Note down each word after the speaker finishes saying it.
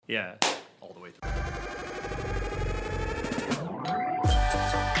Yeah. all the way through.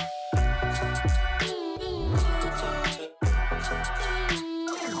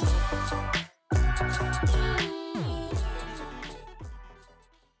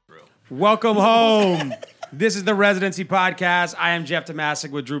 Welcome home. This is the Residency Podcast. I am Jeff Tomasic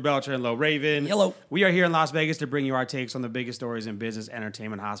with Drew Belcher and Lo Raven. Hello. We are here in Las Vegas to bring you our takes on the biggest stories in business,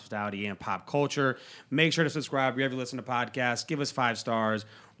 entertainment, hospitality, and pop culture. Make sure to subscribe wherever you listen to podcasts. Give us 5 stars.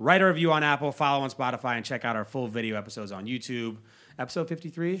 Write a review on Apple, follow on Spotify, and check out our full video episodes on YouTube. Episode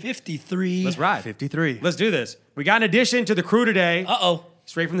 53? 53. Let's ride. 53. Let's do this. We got an addition to the crew today. Uh-oh.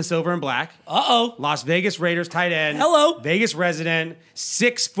 Straight from the silver and black. Uh-oh. Las Vegas Raiders tight end. Hello. Vegas resident.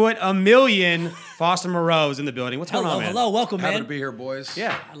 6 foot a million. Foster Moreau is in the building. What's going on, man? Hello. Welcome, Happy man. to be here, boys.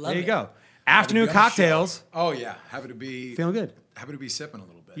 Yeah, I love there you it. go. Afternoon Happy to be on the cocktails. show. Oh yeah, happy to be Feeling good. Happy to be sipping a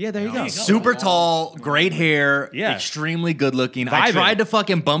little bit. Yeah, there you go. Super tall, great hair, Yeah. extremely good looking. I Vibing. tried to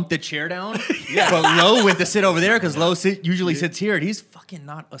fucking bump the chair down, but Lo went to sit over there because Lo usually sits here, and he's fucking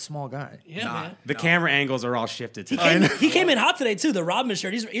not a small guy. Yeah, man. The camera angles are all shifted today. He came in hot today, too. The Rodman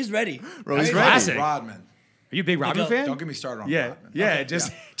shirt. He's ready. Bro, Hey, he's classic. Rodman. Are you a big Rodman go. fan? Don't get me started on yeah, Rodman. yeah, Okay,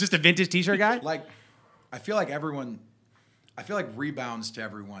 just a vintage T-shirt guy. like, I feel like rebounds to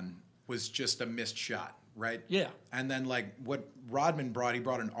everyone was just a missed shot, right? Yeah. And then like what Rodman brought, he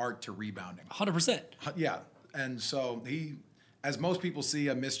brought an art to rebounding. 100%. Yeah, and so he, as most people see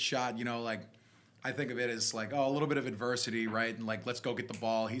a missed shot, you know, like I think of it as like, oh, a little bit of adversity, right? And like, let's go get the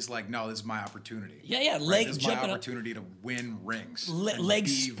ball. He's like, no, this is my opportunity. Yeah, Right? leg This is my jumping up. opportunity to win rings. Le- and leg be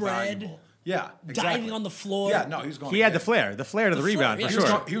spread. valuable. Yeah, exactly. Diving on the floor. Yeah, no, he was going. He to had get the it. flair to the The rebound flair, for yeah.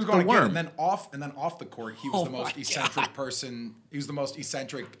 sure. He was going to get worm. it, and then off the court, he was Oh the my most God. eccentric person. He was the most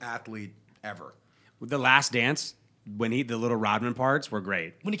eccentric athlete ever. The Last Dance, when the little Rodman parts were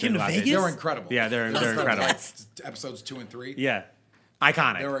great. When he came to Last Vegas? Dance. They were incredible. Yeah, they're Those incredible. like episodes 2 and 3. Yeah,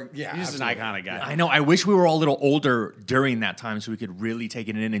 iconic. They were- yeah, he's just an absolutely. iconic guy. I know. I wish we were all a little older during that time so we could really take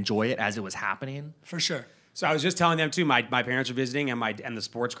it in and enjoy it as it was happening. For sure. So I was just telling them too. My parents are visiting, and the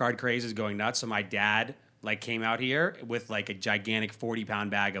sports card craze is going nuts. So my dad came out here with like a gigantic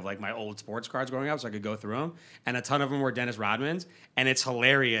 40-pound bag of like my old sports cards growing up, so I could go through them. And a ton of them were Dennis Rodman's, and it's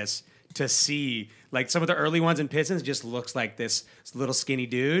hilarious to see like some of the early ones in Pistons just looks like this little skinny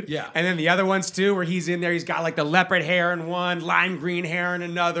dude. Yeah. And then the other ones too, where he's in there, he's got like the leopard hair in one, lime green hair in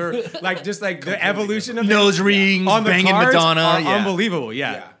another, like just like the evolution of Nose it rings, on the banging cards Madonna. are Yeah. unbelievable.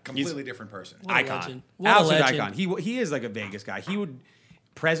 Yeah. Yeah, completely different person. What a Icon. legend. What a Absolute legend. icon. He is like a Vegas guy. He would,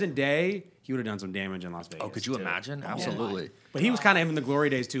 present day, he would have done some damage in Las Vegas. Oh, could you too. imagine? Absolutely. But he was kind of in the glory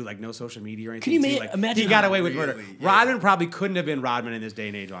days too, like no social media or anything. Can you too. ma- Like, imagine he got how- away with murder. Really? Yeah. Rodman probably couldn't have been Rodman in this day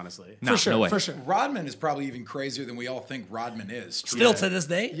and age, honestly. No, For sure. no way. For sure. Rodman is probably even crazier than we all think Rodman is. Still to this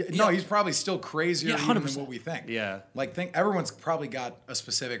day? Yeah, no, he's probably still crazier Yeah, even 100%. than what we think. Yeah. Like, everyone's probably got a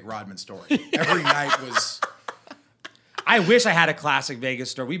specific Rodman story. Every night was. I wish I had a classic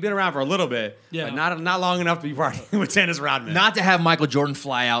Vegas story. We've been around for a little bit, Yeah. but not long enough to be partying with Dennis Rodman. Not to have Michael Jordan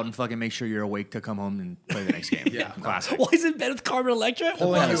fly out and fucking make sure you're awake to come home and play the next game. Yeah. Classic. Why is it bed with Carmen Electra?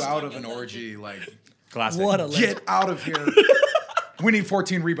 Pulling What you a- out of an orgy, like, classic. What a legend. get out of here. We need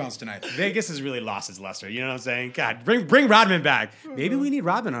 14 rebounds tonight. Vegas has really lost its luster. You know what I'm saying? God, bring Rodman back. Maybe we need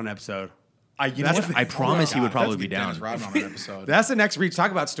Rodman on an episode. I promise he would probably be Dennis down. Rodman on an episode. That's the next reach. Talk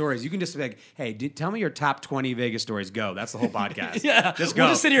about stories. You can just be like, hey, tell me your top 20 Vegas stories. Go. That's the whole podcast. Yeah. Just We'll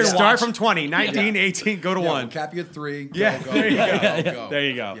go. just sit here and Start watch. from 20, 19, 18, go to Yeah, 1. we'll cap you at 3. Go, Yeah, go, there you go, go. go, go. There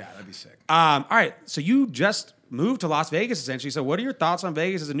you go. Yeah, that'd be sick. All right. So you just moved to Las Vegas, essentially. So what are your thoughts on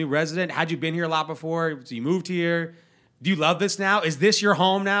Vegas as a new resident? Had you been here a lot before? So you moved here. Do you love this now? Is this your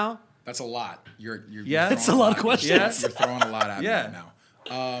home now? That's a lot. You're Yeah? throwing It's a lot of at me. questions. Yeah. You're throwing a lot at Yeah. me right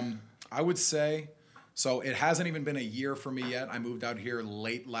now. I would say, so it hasn't even been a year for me yet. I moved out here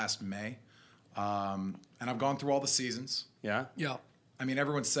late last May. And I've gone through all the seasons. Yeah. Yeah. I mean,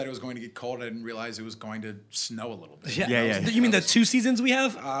 everyone said it was going to get cold. I didn't realize it was going to snow a little bit. Yeah. Yeah, yeah. You mean the 2 seasons we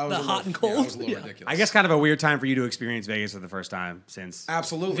have? I was The a hot little- and cold? Yeah, it was a little Yeah. ridiculous. I guess kind of a weird time for you to experience Vegas for the first time since.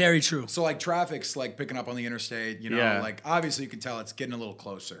 Absolutely. Very true. So like traffic's like picking up on the interstate, you know, Yeah. like obviously you can tell it's getting a little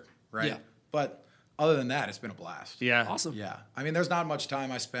closer, right? Yeah. But other than that, it's been a blast. Yeah. Awesome. Yeah. I mean, there's not much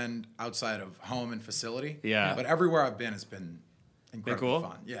time I spend outside of home and facility. Yeah. But everywhere I've been has been Been incredibly cool?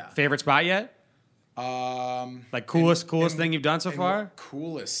 fun. Yeah. Favorite spot yet? Like coolest thing you've done so far?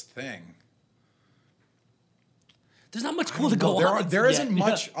 Coolest thing. There's not much cool to go There, on. there Yeah. isn't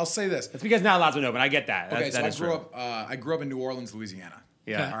much. I'll say this. It's because not a lot's been open. I get that. Okay, That so is true. I grew up in New Orleans, Louisiana.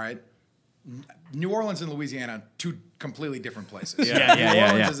 Yeah. All right. New Orleans and Louisiana, two completely different places. Yeah, yeah, New yeah,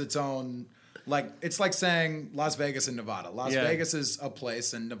 Orleans yeah. is its own. Like it's like saying Las Vegas and Nevada. Las Yeah. Vegas is a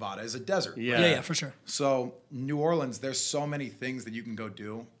place and Nevada is a desert. Yeah. Yeah, for sure. So New Orleans, there's so many things that you can go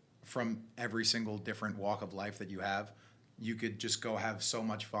do from every single different walk of life that you have. You could just go have so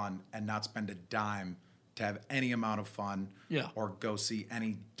much fun and not spend a dime to have any amount of fun or go see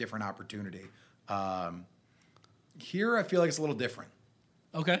any different opportunity. Here, I feel like it's a little different.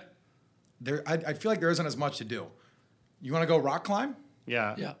 Okay. I feel like there isn't as much to do. You want to go rock climb?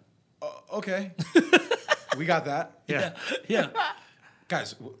 Yeah. Yeah. Okay. We got that. Yeah. Yeah.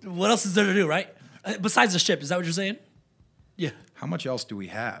 Guys, What else is there to do, right? Besides the ship, is that what you're saying? Yeah. how much else do we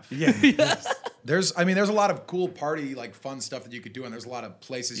have? Yeah. There's a lot of cool party, like fun stuff that you could do, and there's a lot of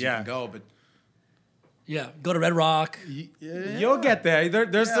places you can go, but Yeah. Go to Red Rock. You'll get there.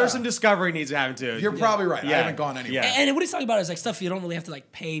 There's some discovery needs to happen too. you're probably right. Yeah. I haven't gone anywhere. Yeah. And what he's talking about is like stuff you don't really have to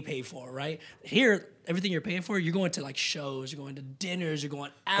like pay for, right? Here, everything you're paying for, you're going to like shows, you're going to dinners, you're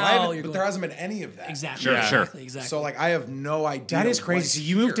going out. But there hasn't been any of that. Exactly. Sure, sure. Exactly. So like I have no idea. That is crazy. what's So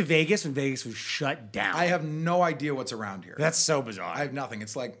you moved to here. Vegas when Vegas was shut down. I have no idea what's around here. That's so bizarre. I have nothing.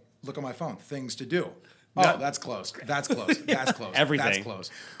 It's like, look at my phone. Things to do. No. Oh, that's close. That's close. That's close. Everything. That's close.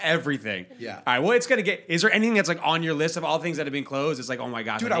 Everything. Yeah. All right. Well, it's gonna get. Is there anything that's like on your list of all things that have been closed? It's like, oh my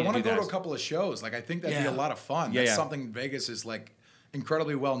gosh, Dude, I need want to do go to this. a couple of shows. Like I think that'd be Yeah. a lot of fun. Yeah, That's yeah. something Vegas is like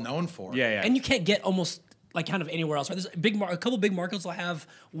incredibly well known for. Yeah, yeah. And you can't get almost like kind of anywhere else, right? There's a couple big markets will have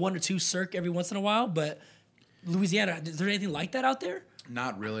one or two Cirque every once in a while, but Louisiana, is there anything like that out there?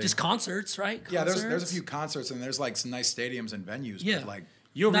 Not really. Just concerts, right? yeah, there's a Concerts? few concerts and there's like some nice stadiums and venues. Yeah. But like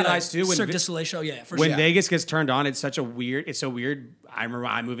You'll Not realize a too when Cirque du Soleil show, yeah, for when sure. Vegas gets turned on, it's so weird. I remember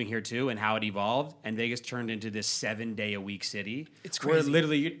I'm moving here too, and how it evolved. And Vegas turned into this 7-day-a-week city. It's where crazy.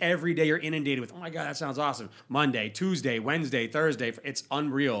 literally every day you're inundated with, oh my god, that sounds awesome. Monday, Tuesday, Wednesday, Thursday. It's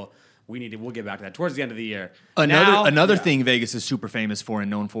unreal. We'll get back to that towards the end of the year. Another thing Vegas is super famous for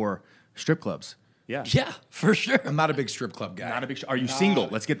and known for, strip clubs. Yeah. Yeah, for sure. I'm not a big strip club guy. Not a big. Are you single?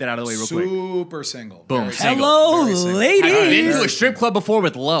 Let's get that out of the way real quick. Super single. Boom. Very Single. Hello, Very single. I've ladies. been to a strip club before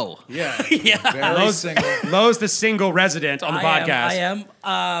with Lo. Yeah. Yeah. Very single. Lowe's the single resident on the podcast. I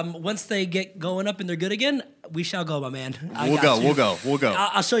am. Once they get going up and they're good again, we shall go, my man. We'll go.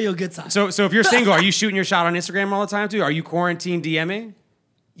 I'll show you a good time. So if you're single, are you shooting your shot on Instagram all the time too? Are you quarantine DMing?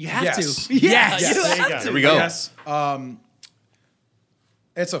 You have Yes. to. Yeah, Yes. you There have go. to. There we go. Yes.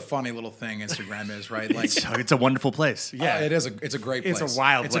 It's a funny little thing Instagram is, right? Like It's a wonderful place. Yeah. it's a great place. It's a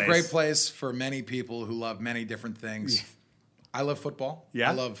wild It's a place. great place for many people who love many different things. I love football. Yeah.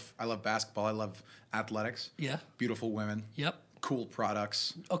 I love basketball. I love athletics. Yeah. Beautiful women. Yep. Cool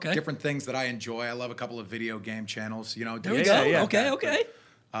products. Okay. Different things that I enjoy. I love a couple of video game channels. You know. There we Yeah, go. yeah. Okay.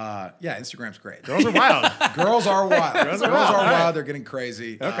 Yeah, Instagram's great. Those are wild. Girls are wild. Girls are wild. All right. wild. They're getting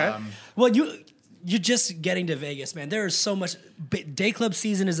crazy. Okay. Well, you're just getting to Vegas, man. There is so much. Day club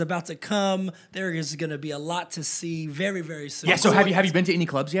season is about to come. There is going to be a lot to see very, very soon. Yeah. So have you been to any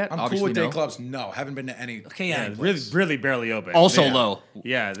clubs yet? I'm cool Obviously with day no. clubs. No, haven't been to any. Okay, yeah. really barely open. Also Yeah. Lo.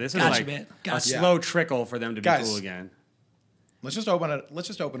 Yeah, this is Gotcha, like man. a Gotcha. slow trickle for them to be Guys. cool again. Let's just open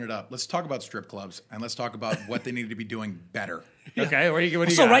it up. Let's talk about strip clubs and let's talk about what they need to be doing better. Okay, what do you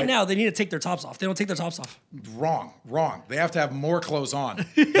So got? right now they need to take their tops off. They don't take their tops off. Wrong. They have to have more clothes on.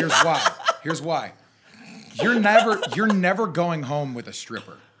 Here's why. You're never going home with a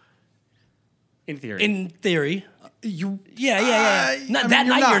stripper. in theory. In theory. You Yeah. Not, I that mean,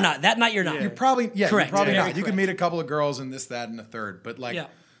 you're night not. you're not. That night you're not. You're probably Correct. You're probably Yeah, not. very You can correct. meet a couple of girls and this, that, and the third. But like, Yeah.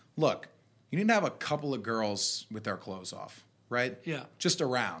 look, you need to have a couple of girls with their clothes off, right? Yeah. Just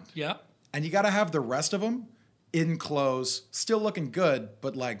around. Yeah. And you got to have the rest of them in clothes, still looking good,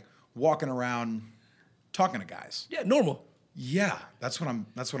 but like walking around, talking to guys. Yeah. Normal. Yeah, that's what I'm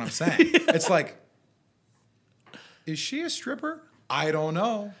saying. It's like, is she a stripper? I don't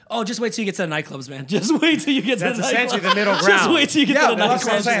know. Oh, just wait till you get to the nightclubs, man. Just wait till you get That's to the essentially nightclubs. the middle Just ground. wait till you get Yeah, to the well, that's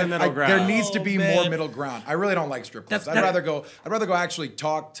what I'm nightclubs. saying. middle Like, ground. there needs to be Oh, more man. middle ground. I really don't like strip clubs. That's- I'd rather go actually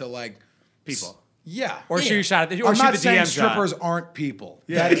talk to like people. Yeah. Or shoot your shot. Or I'm shoot not the saying DM shot. strippers aren't people.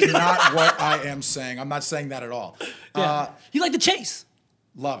 That is not what I am saying. I'm not saying that at all. Yeah. You like the chase.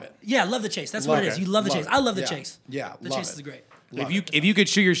 Love it. Yeah, love the chase. That's Love what it is. it. You love the Love chase. it. I love the Yeah. chase. Yeah, The love chase it. is great. Love If you could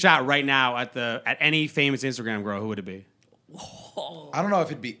shoot your shot right now at any famous Instagram girl, who would it be? I don't know if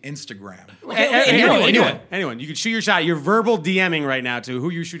it'd be Instagram. Anyone. You could shoot your shot. You're verbal DMing right now to who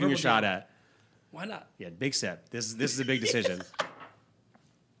you're shooting your shot at. Why not? Yeah, big step. This is a big decision.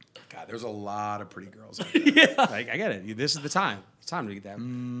 God, there's a lot of pretty girls out there. Like, I get it. This is the time. It's time to get that.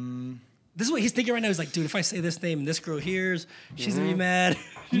 This is what he's thinking right now. He's like, dude, if I say this name and this girl hears, she's gonna be mad.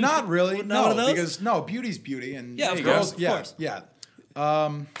 Not really. Not No, one of those? because beauty's beauty, and Yeah, of girls. course, of Yeah, course. yeah.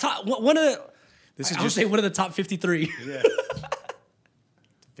 Top, one of the. This is I would just say one of the top 53.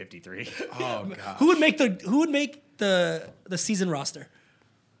 53. Oh god. Who would make the season roster?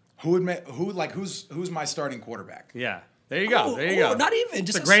 Who's my starting quarterback? Yeah. There you go. There you go. Not even.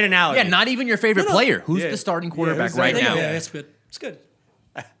 Just it's a great analogy. Yeah, not even your favorite player. Who's Yeah. the starting quarterback who's right the- now? Yeah, it's good. It's good.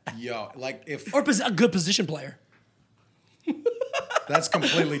 Yo, like if Or a good position player. that's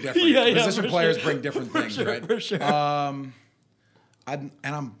completely different. Yeah, Position for players sure. bring different things, right? For sure. I'm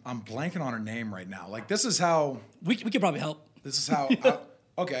blanking on her name right now. Like this is how We could probably help.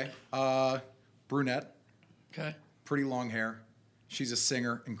 okay. Brunette, Okay. pretty long hair. She's a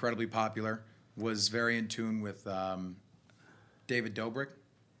singer, incredibly popular. Was very in tune with David Dobrik,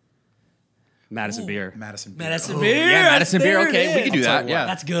 Madison Beer. Madison Beer. Madison Oh, Beer. Yeah, Madison Beer. There it Okay, we is. can do I'll tell that. you what. Yeah,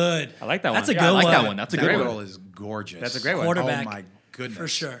 That's good. I like that That's one. a Yeah, good I like one. that one. That's a That good one. girl is gorgeous. That's a great one. Quarterback. Oh my goodness. For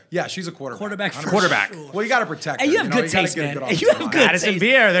sure. Yeah, she's a quarterback. Quarterback. 100%. For Quarterback. sure. Well, you got to protect her. And you have know, good gotta taste, get a man. good And you have offensive good line. Madison taste.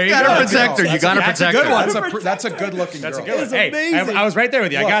 Beer. There you gotta go. protect her. You gotta That's a protect good her. one. That's a good looking girl. That's a good one. It's Hey, amazing. I was right there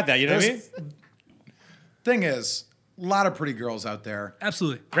with you. I Look, got that. You know what I mean? there's- Thing is, a lot of pretty girls out there.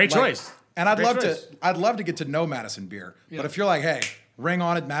 Absolutely. Great Like, choice. And I'd Great love choice. to. I'd love to get to know Madison Beer. But if you're like, hey, ring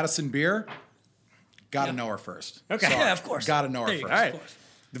on it, Madison Beer, gotta know her first. Okay. Sorry. Yeah, of course. Gotta know her There you first. go. All right. Of course.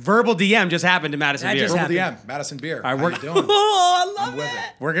 The verbal DM just happened to Madison That Beer. just Verbal happened. DM, Madison Beer. right, How we're- you doing? Oh, I love with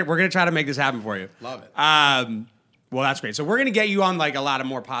it. it. We're gonna try to make this happen for you. Love it. Well, that's great. So we're gonna get you on like a lot of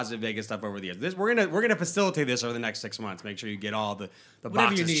more positive Vegas stuff over the years. We're gonna facilitate this over the next 6 months. Make sure you get all the Whatever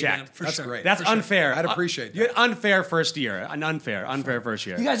boxes you need, checked. man. For That's sure. great. That's For sure. unfair. I'd appreciate You that. had unfair first year. An unfair first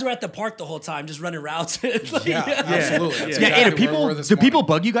year. You guys were at the park the whole time, just running routes. Like, Yeah, absolutely. That's Yeah, hey, exactly where we were this do morning. people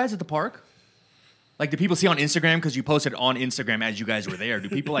bug you guys at the park? Like, do people see on Instagram because you posted on Instagram as you guys were there? Do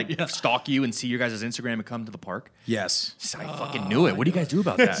people like stalk you and see your guys' Instagram and come to the park? Yes. I fucking knew it. What do you guys do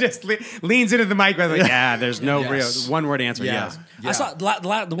about that? Just leans into the mic like, yeah, there's no Yes. real one word answer. Yeah. Yes. I saw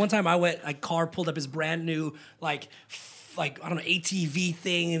the one time I went, a car pulled up his brand new like I don't know ATV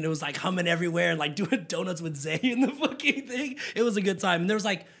thing, and it was like humming everywhere and like doing donuts with Zay in the fucking thing. It was a good time, and there was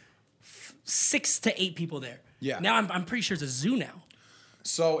like 6 to 8 people there. Yeah. Now I'm pretty sure it's a zoo now.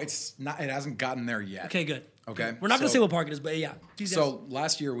 So it's not. It hasn't gotten there yet. Okay, good. Okay, We're not gonna so- say what park it is, but yeah. So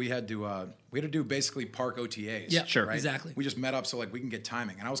last year we had to do basically park OTAs. Yeah, Sure. Right? exactly. We just met up so like we can get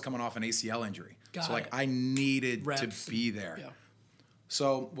timing, and I was coming off an ACL injury, Got so like it. I needed Reps. to be there. Yeah.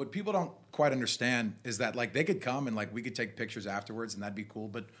 So what people don't quite understand is that like they could come and like we could take pictures afterwards, and that'd be cool.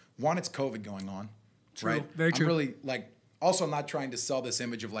 But one, it's COVID going on, True. right? Very true. I'm really like. Also, I'm not trying to sell this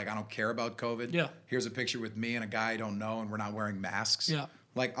image of like I don't care about COVID. Yeah. Here's a picture with me and a guy I don't know, and we're not wearing masks. Yeah.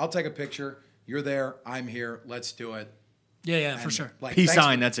 Like I'll take a picture. You're there. I'm here. Let's do it. Yeah, for And, sure. Like, Peace thanks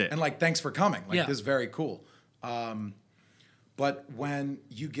sign, for- that's it. And like, thanks for coming. Like, Yeah. this is very cool. But when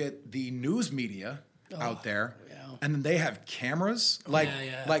you get the news media out there, yeah. and then they have cameras, like,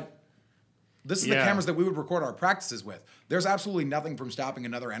 yeah. like this is the Yeah. cameras that we would record our practices with. There's absolutely nothing from stopping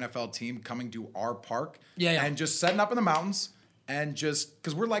another NFL team coming to our park, Yeah. and just setting up in the mountains. And just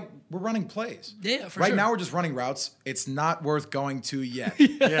because we're running plays. Yeah, for right sure. now we're just running routes. It's not worth going to yet.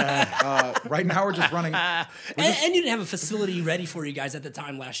 Yeah. Right now we're just running. And you didn't have a facility ready for you guys at the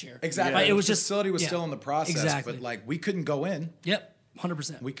time last year. Exactly. Like, it The was just facility was yeah. still in the process, Exactly. but like we couldn't go in. Yep.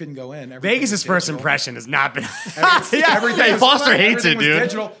 100%. We couldn't go in. Everything Vegas' was first digital. impression has not been. Everything was- Foster hates everything it, was dude.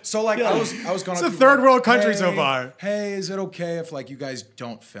 Digital. So like I was going. It's up a to third people world like, country so "Hey, far." Hey, is it okay if like you guys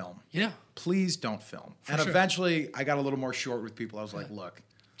don't film? Yeah. Please don't film. And sure. eventually, I got a little more short with people. I was like, look.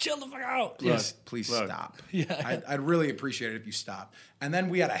 Chill the fuck out. Please Look. stop. Yeah. I'd really appreciate it if you stop. And then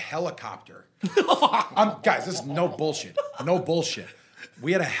we had a helicopter. Guys, this is no bullshit. No bullshit.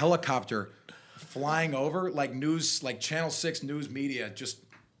 We had a helicopter flying over, like news, like Channel 6 news media, just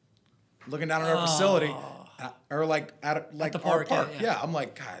looking down at our facility, or like at like the our park, park. yeah. Yeah, I'm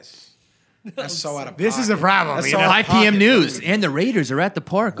like, guys, that's so out of This is a pocket. problem. That's You so know? out of 5 p.m. pocket. news, and the Raiders are at the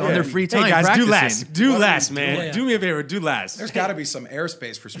park on their free time Hey guys, do less. practicing. Do What are less, we man. doing? Do me a favor. Do less. There's got to be some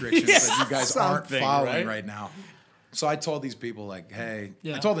airspace restrictions that you guys aren't Something, following right? right now. So I told these people, like, hey,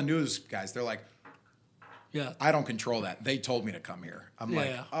 Yeah. I told the news guys, they're like, Yeah. I don't control that. They told me to come here. I'm like,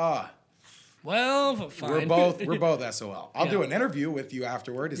 Yeah. Well, fine. we're both SOL. I'll Yeah. do an interview with you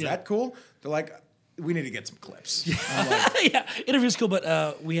afterward. Is Yeah. that cool? They're like, we need to get some clips. I'm like, yeah. Interview's cool,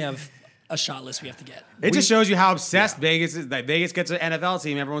 but we have a shot list we have to get. It just shows you how obsessed Vegas is. Like Vegas gets an NFL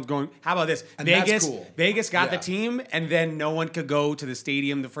team, everyone's going, how about this? And that's Vegas, cool. Vegas got Yeah. the team, and then no one could go to the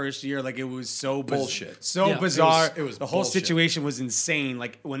stadium the first year. Like it was so Bullshit. so Yeah. bizarre. It was the whole bullshit. situation was insane.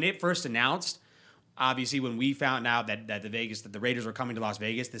 Like when it first announced, obviously when we found out that the Raiders were coming to Las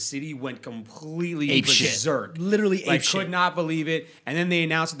Vegas, the city went completely Ape shit. berserk. Literally like ape shit. could not believe it. And then they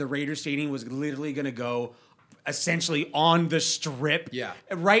announced that the Raiders stadium was literally going to go essentially on the strip, Yeah.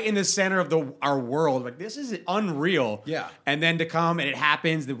 right in the center of our world. Like this is unreal. Yeah. And then to come and it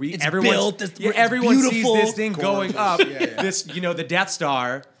happens. It's Everyone built, it's everyone sees beautiful. this thing going Gorgeous. up. Yeah, yeah. This, the Death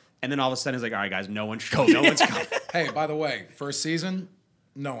Star. And then all of a sudden it's like, all right, guys, no one's coming. Hey, by the way, first season,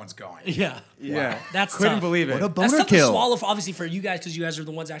 no one's going. Yeah. Yeah, That's couldn't tough. believe it. What a That's boner tough to kill. swallow, obviously, for you guys, because you guys are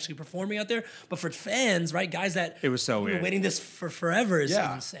the ones actually performing out there. But for fans, right, guys that It was so have been weird. waiting this for forever is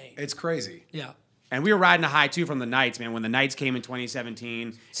Yeah, insane. it's crazy. Yeah. And we were riding a high too from the Knights, man. When the Knights came in 2017,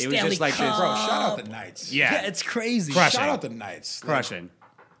 it was Stanley just like Cup. this. Bro, shout out the Knights. Yeah, It's crazy. Crushing. Shout out the Knights. Like, crushing,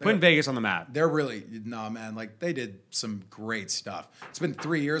 putting Vegas on the map. they're really man. Like they did some great stuff. It's been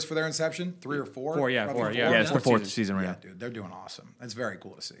 3 years for their inception, 3 or 4. Four, yeah, Probably four, yeah. Yeah, it's the Fourth fourth season. season right Yeah, now. dude, they're doing awesome. It's very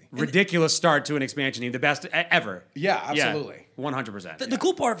cool to see. Ridiculous start to an expansion team, the best ever. Yeah, absolutely. 100%. The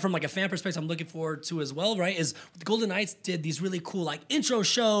cool part from like a fan perspective I'm looking forward to as well, right, is the Golden Knights did these really cool like intro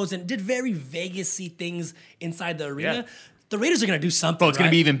shows and did very Vegas-y things inside the arena. Yeah. The Raiders are going to do something. it's gonna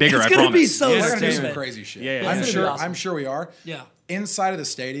be even bigger, It's I gonna be promise. so Yeah, We're gonna do some stupid. crazy shit. Yeah, yeah, I'm yeah. sure. Awesome. I'm sure we are. Yeah. Inside of the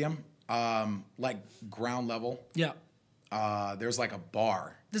stadium, like ground level, Yeah. there's like a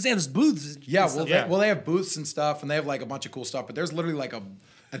bar. There's booths. and Yeah, stuff. they have booths and stuff, and they have like a bunch of cool stuff. But there's literally like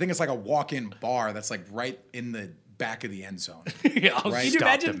I think it's like a walk-in bar that's like right in the back of the end zone, Yeah, Right. Can you Stop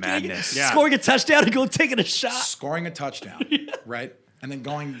imagine the madness. Yeah. scoring a touchdown and go taking a shot? scoring a touchdown, right, and then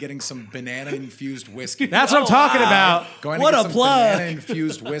going and getting some banana-infused whiskey. That's what I'm talking about. Going What to a get some plug.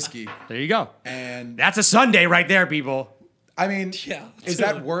 banana-infused whiskey, There you go. and That's a Sunday right there, people. I mean, Yeah. is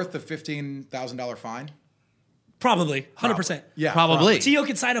that worth the $15,000 fine? Probably, 100%. Yeah, Probably. Tio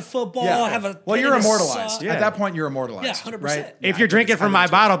can sign a football, Yeah. have a. Well, pen you're in his immortalized. sock. Yeah. At that point, you're immortalized. Yeah, 100%. Right? If you're drinking from my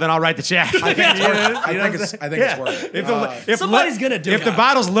bottle, then I'll write the check. I think it's worth it. If Somebody's gonna do If it. the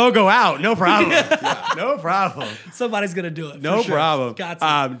bottle's logo out, no problem. No problem. Somebody's gonna do it. No for sure. problem. Got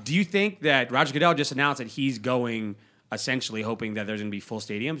to. Do you think that Roger Goodell just announced that he's going, essentially hoping that there's going to be full stadiums?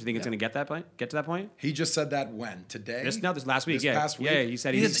 Do you think it's going to get to that point? He just said that when? Today? This last week. This Yeah, past week? yeah. He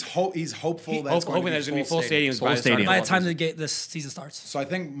said he's hopeful that it's hoping going there's to going to be full stadiums Full by the start of stadiums. By the the time season. this season starts. So I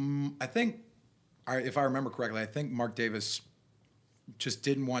think, if I remember correctly, I think Mark Davis just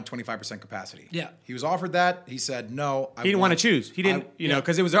didn't want 25% capacity. Yeah. He was offered that. He said no. He didn't want to choose. He didn't,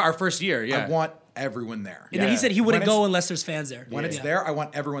 because it was our first year. Yeah. I want everyone there. And then he said he wouldn't When go it's- unless there's fans there. When it's there, I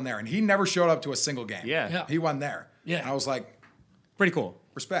want everyone there. And he never showed up to a single game. Yeah. Yeah. He wasn't there. Yeah. And I was like, Pretty cool.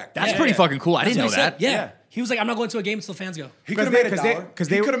 respect. That's Yeah. pretty Yeah. fucking cool. I That's didn't know what he said. that. Yeah. Yeah. He was like, I'm not going to a game until fans go. He could have Because made they- $1. 'cause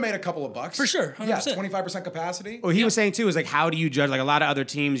He they- could have made a couple of bucks. For sure, Yeah, 100%. 25% capacity. Well, he was saying too is like, how do you judge? Like a lot of other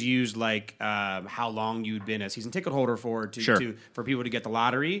teams use like how long you'd been a season ticket holder for for people to get the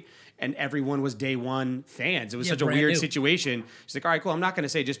lottery, and everyone was day one fans. It was Yeah, such a brand weird new. situation. It's like, all right, cool. I'm not going to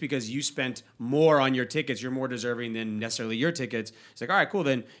say just because you spent more on your tickets, you're more deserving than necessarily your tickets. It's like, all right, cool.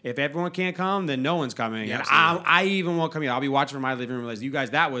 Then if everyone can't come, then no one's coming. Yeah, and absolutely. I even won't come here. I'll be watching from my living room. As you guys,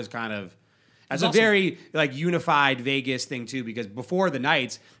 that was kind of. That's a awesome. very like unified Vegas thing too, because before the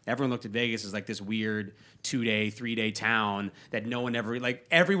Knights, everyone looked at Vegas as like this weird 2-day, 3-day town that no one ever like.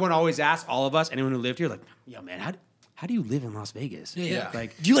 Everyone always asked all of us, anyone who lived here, like, yo, man, how do you live in Las Vegas? Yeah.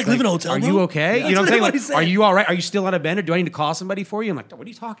 Like, Do you like live in a hotel, Are bro? you okay? Yeah. You know what I'm That's saying? what Like, he said. are you all right? Are you still on a bend, or do I need to call somebody for you? I'm like, what are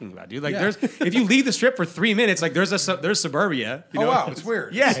you talking about, dude? Like, Yeah. there's if you leave the strip for 3 minutes, like there's suburbia. You Oh, know? wow. It's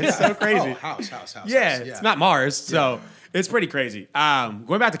weird. Yeah, it's so crazy. Oh, house. Yeah, house. it's not Mars, so it's pretty crazy.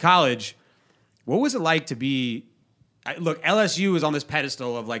 Going back to college, what was it like to be? Look, LSU is on this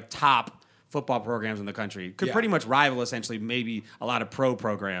pedestal of like top football programs in the country. Could Yeah. pretty much rival essentially maybe a lot of pro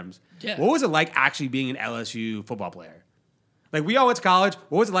programs. Yeah. What was it like actually being an LSU football player? Like we all went to college.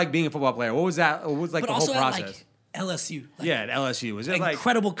 What was it like being a football player? What was that? What was like But the also whole at process? like LSU. Like, Yeah, at LSU. Was it like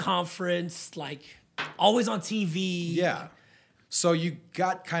incredible conference, like always on TV. Yeah. So you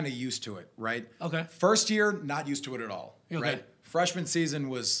got kind of used to it, right? Okay. First year, not used to it at all, Okay. right? Freshman season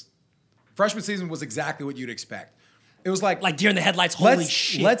was exactly what you'd expect. It was like Like deer in the headlights, holy let's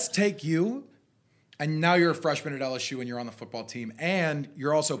shit. let's take you, and now you're a freshman at LSU and you're on the football team, and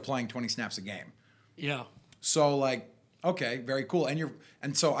you're also playing 20 snaps a game. Yeah. So like, okay, very cool.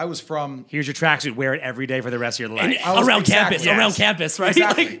 And so I was from here's your tracksuit, wear it every day for the rest of your life. And was- around exactly, campus, yes. around campus, right?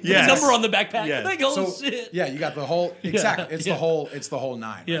 Exactly. Like Yes. the number on the backpack. Yeah. Like, oh so shit. yeah, you got the whole exactly. It's yeah. the whole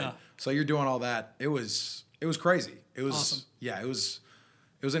nine. Right? Yeah. So you're doing all that. It was crazy. It was Awesome. yeah. It was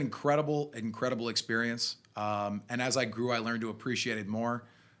an incredible experience. And as I grew, I learned to appreciate it more.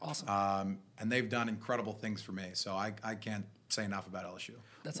 Awesome. And they've done incredible things for me. So I can't say enough about LSU.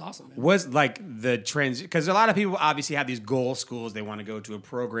 That's awesome, man. Was like the trends, because a lot of people obviously have these goal schools they want to go to, or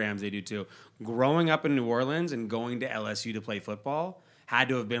programs they do too. Growing up in New Orleans and going to LSU to play football had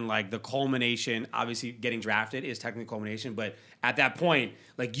to have been like the culmination. Obviously, getting drafted is technically culmination, but at that point,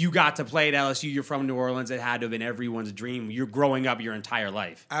 like you got to play at LSU. You're from New Orleans. It had to have been everyone's dream. You're growing up your entire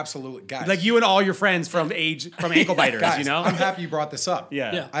life. Absolutely, guys. Like you and all your friends from ankle biters, guys, you know? I'm happy you brought this up.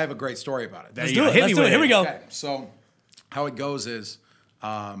 Yeah. Yeah. I have a great story about it. There Let's you do go. it. Hit Let's me do with it. Here we go. Okay, so how it goes is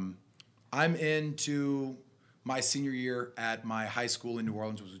I'm into my senior year at my high school in New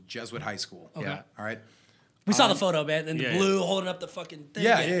Orleans, which was Jesuit High School. Okay. Yeah. All right. We saw the photo, man, and the yeah, blue holding up the fucking thing.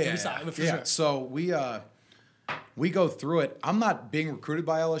 Yeah. We saw it for sure. So we go through it. I'm not being recruited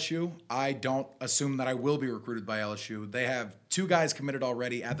by LSU. I don't assume that I will be recruited by LSU. They have 2 guys committed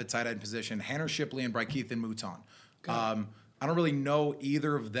already at the tight end position, Hannah Shipley and Brykeithan Mouton. I don't really know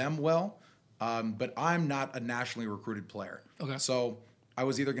either of them well, but I'm not a nationally recruited player. Okay. So I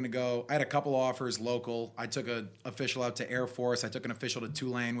was either going to go, I had a couple offers local. I took an official out to Air Force. I took an official to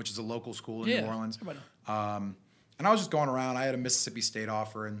Tulane, which is a local school in New Orleans. And I was just going around. I had a Mississippi State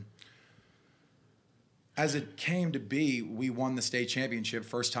offer, and as it came to be, we won the state championship,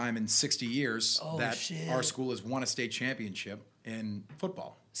 first time in 60 years our school has won a state championship in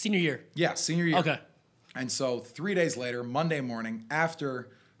football. Senior year. Yeah, senior year. Okay. And so 3 days later, Monday morning, after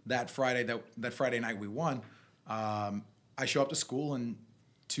that Friday night we won, I show up to school and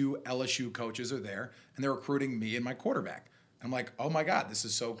 2 LSU coaches are there, and they're recruiting me and my quarterback. I'm like, oh my God, this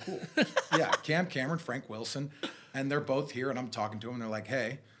is so cool. Yeah, Cam Cameron, Frank Wilson, and they're both here, and I'm talking to them, and they're like,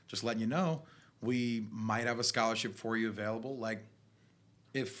 hey, just letting you know, we might have a scholarship for you available. Like,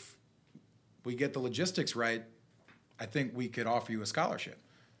 if we get the logistics right, I think we could offer you a scholarship.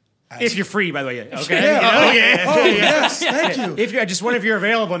 If you're free, by the way. Okay. Yes, thank you. If you're, I just wonder if you're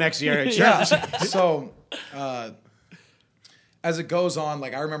available next year. Yeah. So, as it goes on,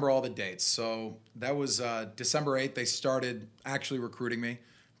 like, I remember all the dates. So that was December 8th. They started actually recruiting me.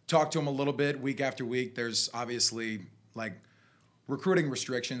 Talked to them a little bit week after week. There's obviously like recruiting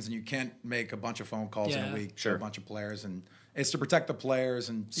restrictions, and you can't make a bunch of phone calls in a week to a bunch of players, and it's to protect the players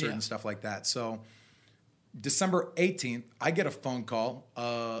and certain stuff like that. So December 18th, I get a phone call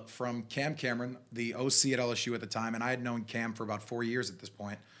from Cam Cameron, the OC at LSU at the time, and I had known Cam for about 4 years at this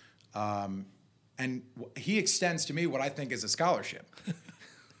point. And he extends to me what I think is a scholarship.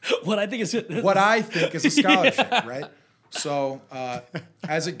 What I think is a scholarship, right? So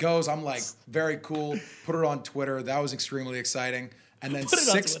as it goes, I'm like, very cool. Put it on Twitter. That was extremely exciting. And then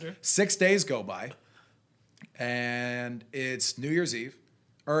 6 days go by, and it's New Year's Eve,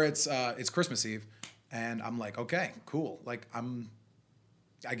 or it's Christmas Eve, and I'm like, okay, cool. Like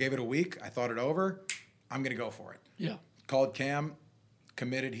I gave it a week. I thought it over. I'm gonna go for it. Yeah. Called Cam,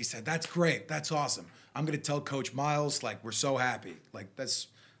 committed. He said, that's great. That's awesome. I'm gonna tell Coach Miles, like, we're so happy. Like, that's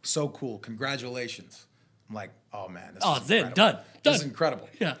so cool. Congratulations. I'm like, oh man, this is incredible. Done. This is incredible.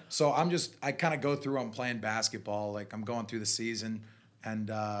 Yeah. So I kind of go through, I'm playing basketball, like I'm going through the season,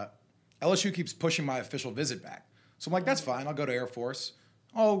 and LSU keeps pushing my official visit back. So I'm like, that's fine. I'll go to Air Force.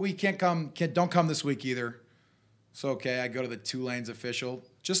 Oh, we can't come. Don't come this week either. So okay, I go to the Tulane's official.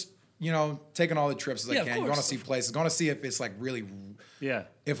 Just, taking all the trips as I can. Going to see places. Going to see if it's like really. Yeah.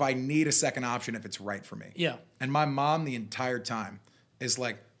 If I need a second option, if it's right for me. Yeah. And my mom the entire time is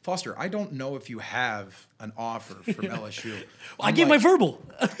like, Foster, I don't know if you have an offer from LSU. I gave my verbal.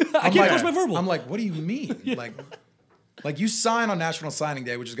 I gave Coach my verbal. I'm like, what do you mean? Like you sign on National Signing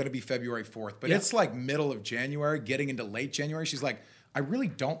Day, which is going to be February 4th, but it's like middle of January, getting into late January. She's like, I really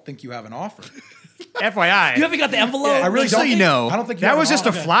don't think you have an offer. FYI. You haven't got the envelope? I really don't. I don't think that was just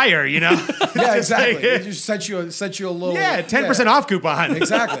a flyer, Yeah, exactly. It just sent you a little. Yeah, 10% off coupon.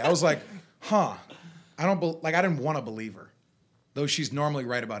 Exactly. I was like, I didn't want to believe her. Though she's normally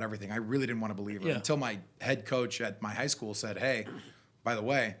right about everything, I really didn't want to believe her until my head coach at my high school said, hey, by the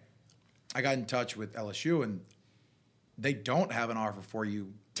way, I got in touch with LSU and they don't have an offer for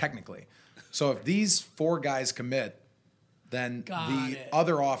you technically. So if these 4 guys commit, then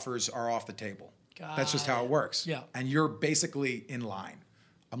other offers are off the table. That's just how it works. Yeah. And you're basically in line.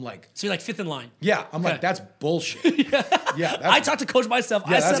 I'm like, so you're like 5th in line. Yeah. I'm like, that's bullshit. I talked to Coach myself.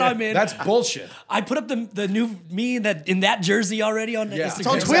 I said I'm in. That's bullshit. I put up the new me in that jersey already on Instagram. It's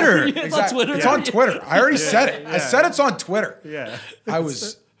on Twitter. It's on Twitter. It's on Twitter. I already said it. I said it's on Twitter. Yeah. I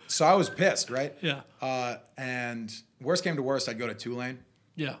was pissed, right? Yeah. And worst came to worst, I'd go to Tulane.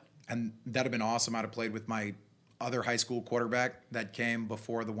 Yeah. And that'd have been awesome. I'd have played with my other high school quarterback that came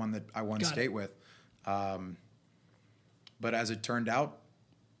before the one that I won state with. But as it turned out,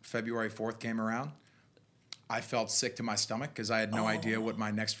 February 4th came around. I felt sick to my stomach because I had no idea what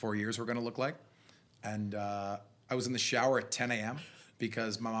my next 4 years were going to look like. And I was in the shower at 10 a.m.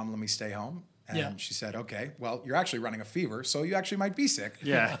 because my mom let me stay home. And she said, okay, well, you're actually running a fever, so you actually might be sick.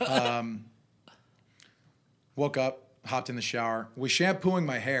 Yeah. Woke up, hopped in the shower, was shampooing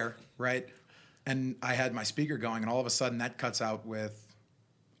my hair, right? And I had my speaker going, and all of a sudden that cuts out with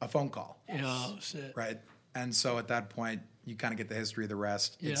a phone call. Oh, shit. Right? And so at that point, you kind of get the history of the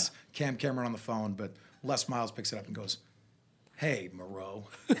rest. Yeah. It's Cam Cameron on the phone, but Les Miles picks it up and goes, hey, Moreau,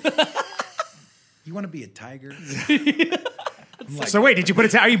 you want to be a Tiger? So wait, did you put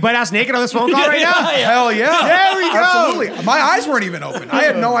it? Are you butt ass naked on this phone call right now? Hell yeah. There we go. Absolutely. My eyes weren't even open. I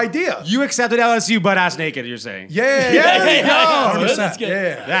had no idea. You accepted LSU butt ass naked. You're saying? Yeah. There we go. 100%. That's good.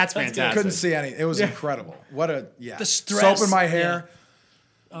 Yeah. That's fantastic. Couldn't see any. It was incredible. The stress. Soap in my hair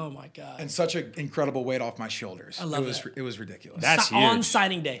Oh my god. and such an incredible weight off my shoulders. I love It was ridiculous. That's On huge.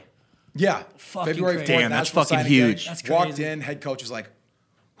 signing day. Yeah. Fucking February 4th, crazy. Damn, that's National fucking Signing huge. Day. That's Walked crazy. in, head coach was like,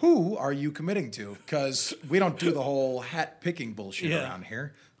 who are you committing to? Because we don't do the whole hat picking bullshit Yeah. around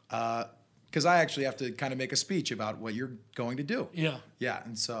here. Because I actually have to kind of make a speech about what you're going to do. Yeah. Yeah.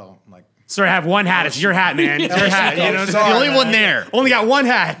 And so I'm like, Sir, I have one hat. It's your hat, man. It's your hat. You know, Sorry, The only man. one there. only got one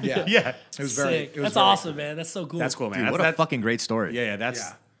hat. Yeah. yeah. It was very. Sick. It was That's very awesome, man. That's so cool. That's cool, man. Dude, That's, what a that- fucking great story. yeah, Yeah.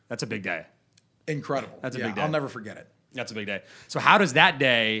 that's a big day. incredible. That's a Yeah, big day. I'll never forget it. That's a big day. So how does that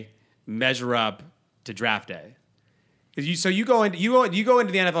day measure up to draft day? 'Cause you go into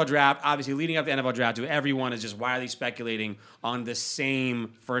the NFL draft. Obviously, leading up to the NFL draft, everyone is just wildly speculating on the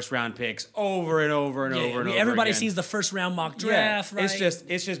same first round picks over and over and Yeah, over and over. everybody again. sees the first round mock draft, right?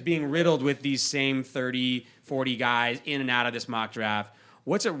 It's just being riddled with these same 30, 40 guys in and out of this mock draft.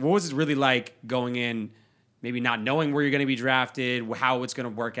 What was it really like going in, maybe not knowing where you're going to be drafted, how it's going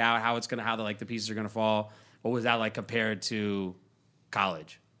to work out, how the pieces are going to fall? What was that like compared to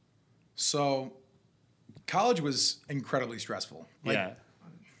college? So, college was incredibly stressful.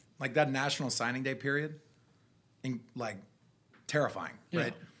 Like that National Signing Day period, terrifying, Yeah.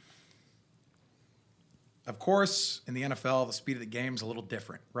 right? Of course, in the NFL, the speed of the game is a little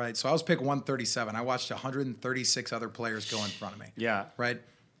different, right? So I was pick 137. I watched 136 other players go in front of me. Yeah. Right?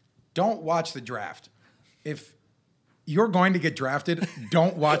 Don't watch the draft. If you're going to get drafted,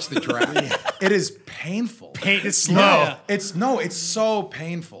 don't watch the draft. It is painful. It's slow. Yeah. It's so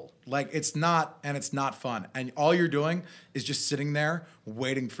painful. Like it's not fun. And all you're doing is just sitting there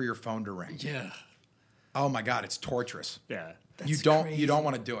waiting for your phone to ring. Yeah. Oh my God, it's torturous. Yeah. You don't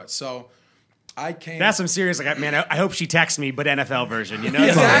want to do it. So I came. That's some serious, man, I hope she texts me, but NFL version, you know?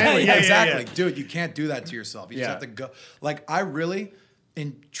 Exactly. Yeah, yeah, exactly. yeah. Dude, you can't do that to yourself. You just Yeah. have to go. Like, I really,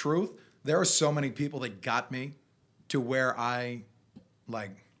 in truth, there are so many people that got me to where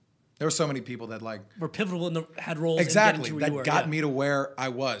there were so many people that, We're pivotal in had roles. exactly, in getting to where that you were. got me to where I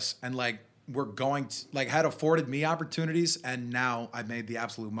was. And, we're going to, had afforded me opportunities, and now I've made the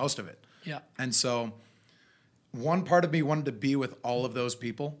absolute most of it. Yeah. And so, one part of me wanted to be with all of those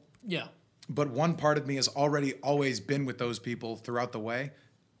people. Yeah. But one part of me has always been with those people throughout the way.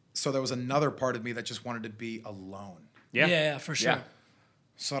 So there was another part of me that just wanted to be alone Yeah, for sure. Yeah.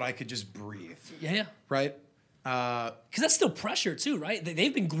 so that I could just breathe, Yeah. right? Because that's still pressure too, right?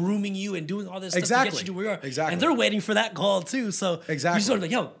 They've been grooming you and doing all this stuff to Exactly. get you to where you are. Exactly. And they're waiting for that call too. So Exactly. you're sort of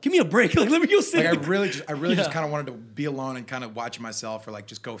like, yo, give me a break. Like, let me go sit. Like in I the- really just Yeah. kind of wanted to be alone and kind of watch myself, or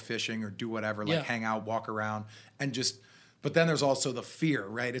just go fishing or do whatever, Yeah. hang out, walk around, and just. But then there's also the fear,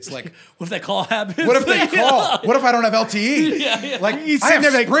 right? It's like, What if that call happens? what if they call? What if I don't have LTE? Yeah. He's I sitting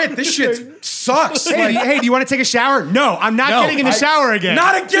have there Sprint. This shit sucks. Hey, do you want to take a shower? No, I'm not getting in the shower again.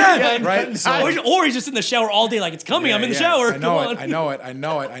 Not again. Right? So, Or he's just in the shower all day, like it's coming. I'm in the shower. I know Come it. on.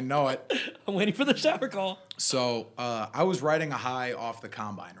 I know it. I'm waiting for the shower call. So I was riding a high off the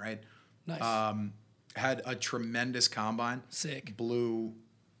combine, right? Nice. Had a tremendous combine. Sick. Blew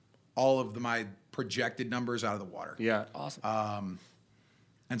all of my projected numbers out of the water. Yeah. Awesome.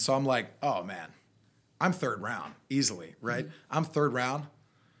 And so I'm like, oh man, I'm third round easily, right? I'm third round.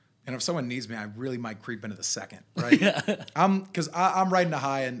 And if someone needs me, I really might creep into the second, right? Because I'm riding a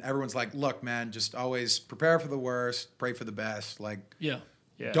high, and everyone's like, look, man, just always prepare for the worst, pray for the best. Yeah.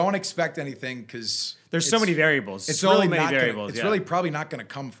 Yeah. Don't expect anything, because There's so many variables. It's so really many not variables. It's yeah. really probably not going to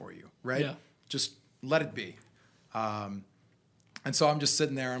come for you, right? Yeah. Just let it be. And so I'm just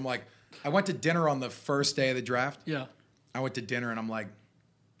sitting there. I'm like, I went to dinner on the first day of the draft. Yeah. I went to dinner, and I'm like,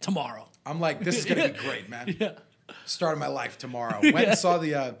 Tomorrow. this is going to be great, man. Yeah. Start of my life tomorrow. Went and saw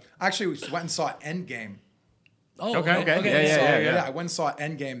actually went and saw Endgame. Oh, Okay. Yeah, I went and saw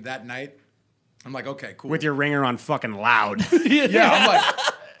Endgame that night. I'm like, okay, cool. With your ringer on fucking loud. yeah, I'm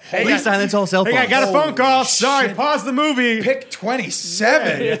like, Please silence all cell phones. Hey, I got a phone call. Holy Sorry, shit. pause the movie. pick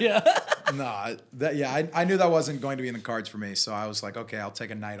 27. No, I knew that wasn't going to be in the cards for me. So I was like, okay, I'll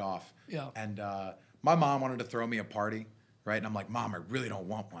take a night off. Yeah. And my mom wanted to throw me a party, right? And I'm like, Mom, I really don't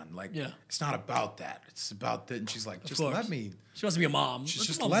want one. It's not about that. It's about that. And she's like, just course. let me. She wants to be a mom. She's What's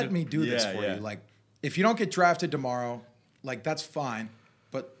just moms let do? me do this Yeah, for yeah. you. Like, if you don't get drafted tomorrow, that's fine.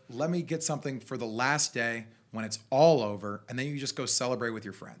 But let me get something for the last day when it's all over, and then you just go celebrate with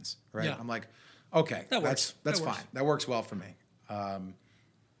your friends, right? Yeah. I'm like, okay, That works. that's That works. fine. That works well for me.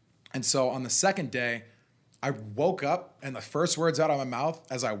 And so on the second day, I woke up, and the first words out of my mouth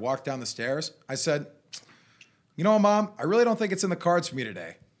as I walked down the stairs, I said, you know, Mom, I really don't think it's in the cards for me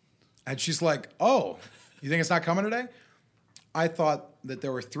today. And she's like, oh, you think it's not coming today? I thought that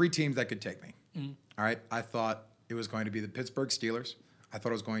there were 3 teams that could take me. All right. I thought it was going to be the Pittsburgh Steelers. I thought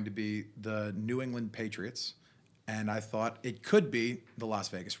it was going to be the New England Patriots. And I thought it could be the Las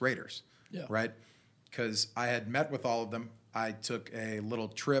Vegas Raiders. Yeah. Right? Because I had met with all of them. I took a little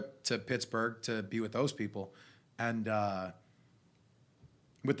trip to Pittsburgh to be with those people. And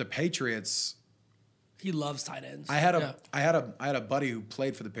with the Patriots, He loves tight ends. I had a buddy who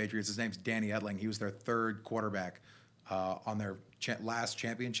played for the Patriots. His name's Danny Edling. He was their 3rd quarterback on their last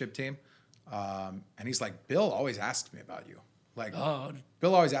championship team. And he's like, Bill always asks me about you. Like,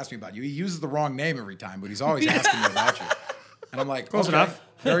 Bill always asks me about you. He uses the wrong name every time, but he's always asking me about you. And I'm like, Close okay, enough.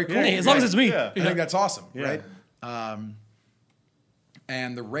 very cool. Hey, as long as it's me. Yeah. I think that's awesome, Yeah. right?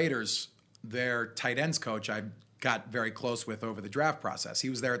 And the Raiders, their tight ends coach, I got very close with over the draft process. He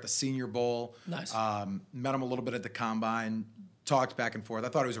was there at the Senior Bowl. Nice. Met him a little bit at the Combine, talked back and forth. I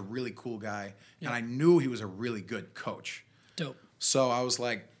thought he was a really cool guy, and I knew he was a really good coach. Dope. So I was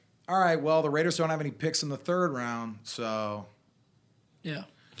like, all right, well, the Raiders don't have any picks in the 3rd round, so Yeah.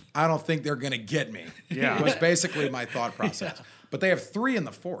 I don't think they're going to get me. Yeah. Was basically my thought process. But they have 3 in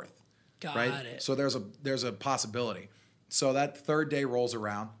the 4th. Got right? it. So there's a possibility. So that 3rd day rolls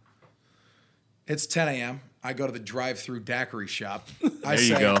around. It's 10 a.m. I go to the drive-through daiquiri shop. There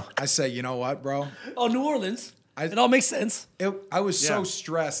you go. I say, you know what, bro? Oh, New Orleans. It all makes sense. I was so Yeah.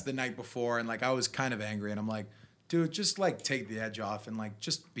 stressed the night before, and like I was kind of angry, and I'm like, dude, just like take the edge off and like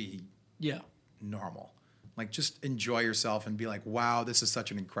just be Yeah. normal. Like just enjoy yourself and be like, wow, this is such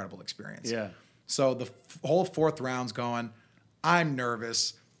an incredible experience. Yeah. So the whole 4th round's going. I'm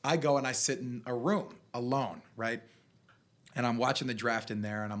nervous. I go and I sit in a room alone, right? And I'm watching the draft in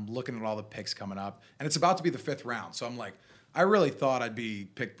there, and I'm looking at all the picks coming up. And it's about to be the 5th round. So I'm like, I really thought I'd be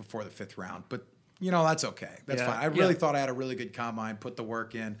picked before the 5th round. But, you know, that's okay. That's Yeah. fine. I really thought I had a really good combine, put the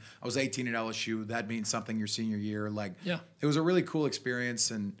work in. I was 18 at LSU. That means something your senior year. Like, it was a really cool experience.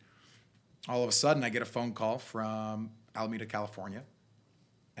 And all of a sudden, I get a phone call from Alameda, California.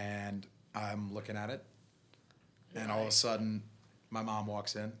 And I'm looking at it. And all of a sudden, my mom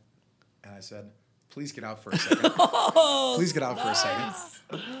walks in. And I said, please get out for a second. Please get out for a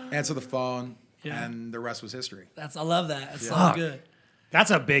second. Answer the phone. Yeah. And the rest was history. I love that. That's so Fuck. good.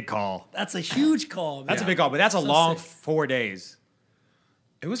 That's a big call. That's a huge call, man. That's a big call, but that's a So long sick. 4 days.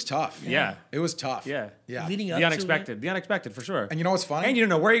 It was tough. Yeah. It was tough. Yeah. Yeah. Leading up The to unexpected. The unexpected, for sure. And you know what's funny? And you don't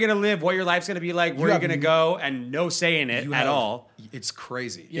know where you're going to live, what your life's going to be like, where you're have going to n- go, and no say in it You at have- all. It's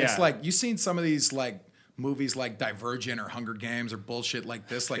crazy. Yeah. It's like you've seen some of these like movies like Divergent or Hunger Games or bullshit like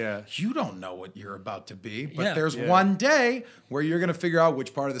this. Like Yeah. you don't know what you're about to be, but Yeah. there's Yeah. one day where you're gonna figure out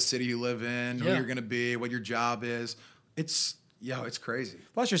which part of the city you live in, who Yeah. you're gonna be, what your job is. It's crazy.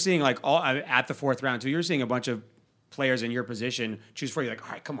 Plus, you're seeing like all at the 4th round too. You're seeing a bunch of players in your position choose for you. Like,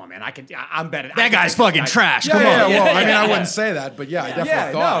 all right, come on, man, I'm better. I That can guy's take this fucking guy." trash. Yeah, Come yeah, on. well, I mean, I wouldn't say that, but yeah, I definitely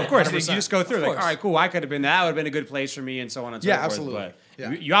Yeah, thought. no, of course. 100%. You just go through. Of Like, all course. right, cool. I could have been that. Would have been a good place for me, and so on and so Yeah, forth. absolutely. But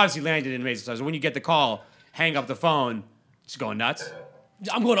Yeah. you obviously landed in amazing. So when you get the call, hang up the phone. Just going nuts.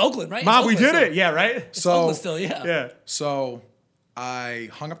 I'm going to Oakland, right? Mom, It's we Oakland did still. it. Yeah, right. It's So Oakland still, yeah. Yeah. So I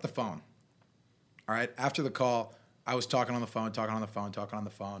hung up the phone. All right. After the call, I was talking on the phone.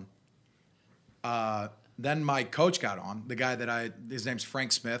 Then my coach got on, the guy his name's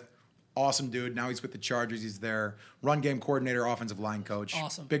Frank Smith. Awesome dude. Now he's with the Chargers. He's their run game coordinator, offensive line coach.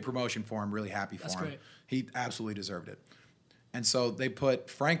 Awesome. Big promotion for him. Really happy for That's him. great. He absolutely deserved it. And so they put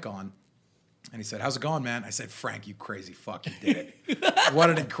Frank on. And he said, how's it going, man? I said, Frank, you crazy fuck, you did it. What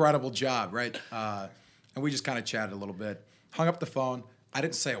an incredible job, right? And we just kind of chatted a little bit. Hung up the phone. I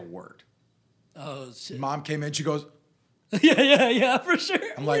didn't say a word. Oh, shit. Mom came in. She goes, Yeah, for sure.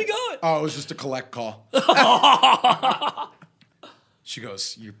 I'm Where like, you going? oh, it was just a collect call. She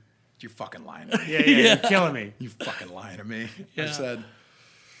goes, you're fucking lying to me. Yeah. You're killing me. You fucking lying to me. Yeah. I said,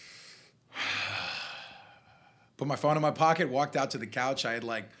 put my phone in my pocket, walked out to the couch. I had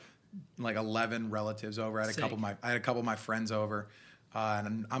like 11 relatives over. I had Sick. I had a couple of my friends over.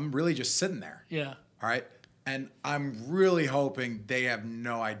 And I'm really just sitting there. Yeah. All right. And I'm really hoping they have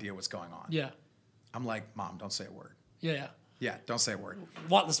no idea what's going on. Yeah. I'm like, Mom, don't say a word. Yeah. Yeah, don't say a word.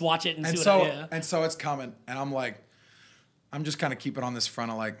 Let's watch it and And see so what yeah. and so it's coming. And I'm like, I'm just kind of keeping on this front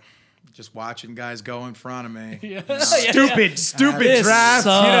of like, just watching guys go in front of me. Yeah. Stupid This draft.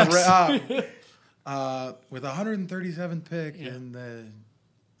 sucks. With 137th pick in the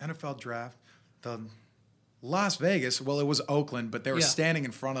NFL draft, the Las Vegas, well, it was Oakland, but they were Yeah. standing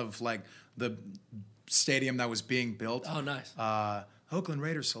in front of like the stadium that was being built. Oh, nice. Oakland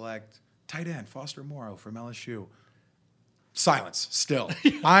Raiders select tight end Foster Moreau from LSU. Silence. Still,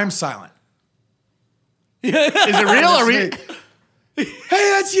 I'm silent. Is it real? Are we? Hey,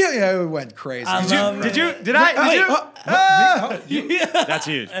 that's you. Yeah, it went crazy. I love it. Did you? Did I? Did you? That's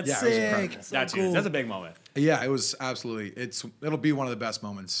huge. That's Yeah, it was sick. incredible. So That's cool. huge. That's a big moment. Yeah, it was absolutely. It'll be one of the best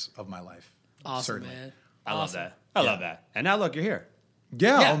moments of my life. Awesome, Certainly. man. I love Awesome. that. I love that. And now look, you're here.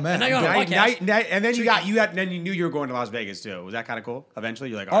 Yeah, Yeah, oh man. and now you're on a I'm podcast. And then then you knew you were going to Las Vegas too. Was that kind of cool? Eventually,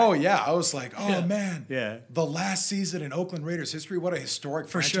 you're like, Oh all right. yeah, I was like, oh Yeah. man, Yeah. the last season in Oakland Raiders history. What a historic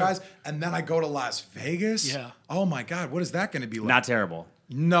For sure. franchise! And then I go to Las Vegas. Yeah. Oh my God, what is that going to be like? Not terrible.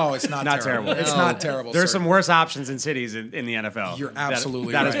 No, it's not, Not terrible. terrible. It's No. not terrible. There's sir. some worse options in cities in the NFL. You're That-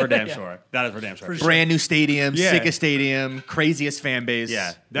 absolutely That is right. for damn Yeah. sure. That is for damn sure. For sure. Brand new stadium, Yeah. sickest stadium, craziest fan base. Yeah.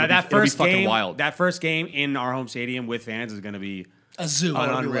 It'll That, be- that it'll be first fucking game, wild. that first game in our home stadium with fans is going to be A zoo. an it'll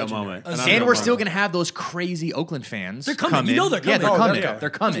be unreal legendary. moment. A An zoo. unreal And we're moment. still gonna have those crazy Oakland fans. They're coming. come You know in. they're Yeah, coming. they're Oh, coming. they're coming. They're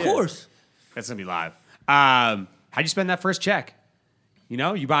coming. Of course. That's gonna be live. How'd you spend that first check? You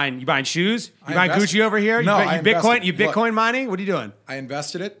know, you buying shoes? You I buying invest- Gucci over here? No, I you Bitcoin? invested. You Look. Bitcoin mining? What are you doing? I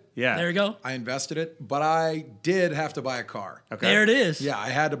invested it. Yeah. There you go. I invested it, but I did have to buy a car. Okay. There it is. Yeah, I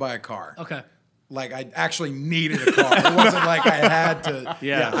had to buy a car. Okay. Like I actually needed a car. It wasn't like I had to.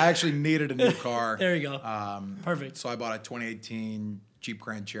 Yeah. I actually needed a new car. There you go. Perfect. So I bought a 2018 Jeep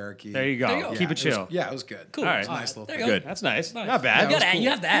Grand Cherokee. There you go. There you go. Keep it chill. It was good. Cool. All right. All Nice little There thing. you go. Good. That's nice. Nice. Not bad. You, was cool. you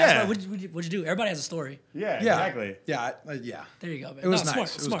have to ask. Yeah. Right? What'd you do? Everybody has a story. Yeah. Yeah, Exactly. Yeah, yeah. There you go, man. It was No, nice. smart,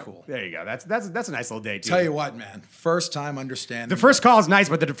 It was smart. cool. There you go. That's a nice little day too. Tell you what, man. First time understanding. the first call is nice,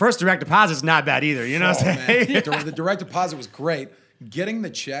 but the first direct deposit is not bad either. You know what I'm man. saying? The direct deposit was great. Getting the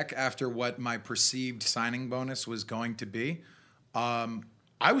check after what my perceived signing bonus was going to be,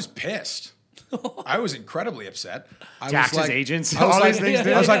 I was pissed. I was incredibly upset. I Taxes, was like, agents, I was all like, these things, I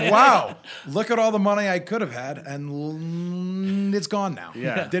dude. was like, wow, look at all the money I could have had, and it's gone now.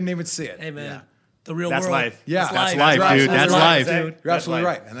 Yeah. Didn't even see it. Hey, man. Yeah. The real That's world. life. Yeah, That's life, You're dude. absolutely That's right. life. dude. You're That's absolutely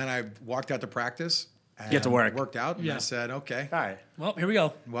life. right. And then I walked out to practice. And Get to work. Worked out, and Yeah. I said, okay, All right. Well, here we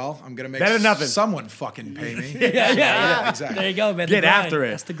go. well, I'm gonna make Better than nothing. someone fucking pay me. Yeah. exactly. There you go, man. The Get grind. after it.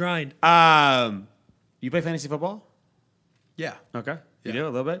 That's the grind. You play fantasy football? Yeah. Okay. You Yeah. do a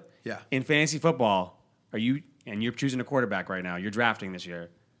little bit? Yeah. In fantasy football, you're choosing a quarterback right now. You're drafting this year.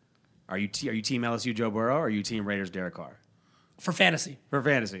 Are you team LSU Joe Burrow or are you team Raiders Derek Carr? For fantasy. For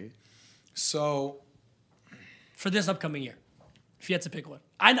fantasy. So For this upcoming year. If you had to pick one.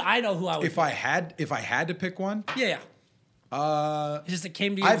 I know who I would if I had to pick one, Yeah. It just it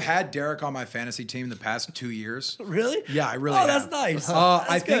came to you. I've had Derek on my fantasy team the past 2 years. Really? Yeah, I really Oh, have. that's nice. I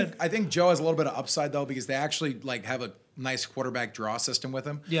That's think good. I think Joe has a little bit of upside though because they actually like have a nice quarterback draw system with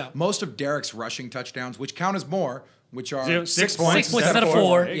him. Yeah. Most of Derek's rushing touchdowns, which count as more, which are 6 6 points. points, 6 points instead of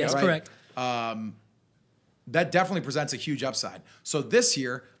 4. There you Yes, go. correct. that definitely presents a huge upside. So this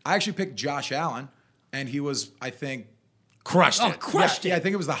year, I actually picked Josh Allen, and he was, I think, Crushed Oh, it. crushed yeah, I it.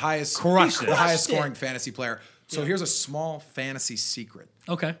 think it was the highest, Crushed it. the highest Crushed it. scoring fantasy player. So here's a small fantasy secret.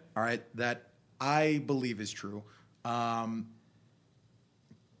 Okay. All right, that I believe is true.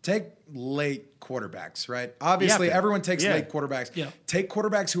 Take late quarterbacks, right? Obviously, to. everyone takes Yeah. late quarterbacks. Yeah. Take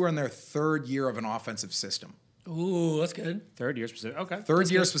quarterbacks who are in their third year of an offensive system. Ooh, that's good. Third year specific. Okay. Third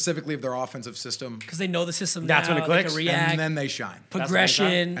year good. specifically of their offensive system, Because they know the system That's now. when it they clicks. can react. and then they shine.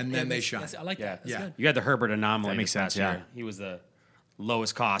 progression. And then they shine. I like that. That's Yeah. good. You had the Herbert anomaly. That makes this last sense, yeah. year. He was the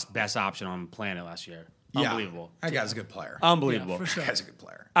lowest cost, best option on the planet last year. Yeah. Unbelievable. That guy's a good player. Unbelievable. Yeah, for sure. That guy's a good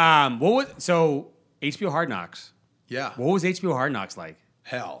player. So HBO Hard Knocks. Yeah. What was HBO Hard Knocks like?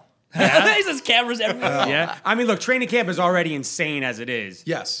 Hell. He says cameras everywhere. Yeah. I mean, look, training camp is already insane as it is.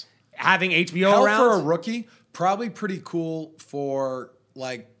 Yes. Having HBO Hell around. for a rookie, probably pretty cool for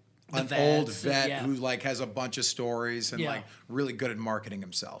like an old vets, vet yeah. who like has a bunch of stories and Yeah. like really good at marketing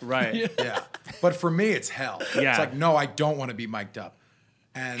himself. Right. Yeah. But for me, it's hell. Yeah. It's like, no, I don't want to be mic'd up.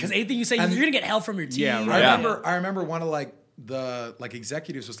 And Because anything you say, you're gonna get hell from your team. Yeah, I right. remember one of like the like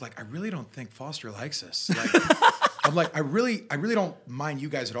executives was like, I really don't think Foster likes us. Like I'm like, I really don't mind you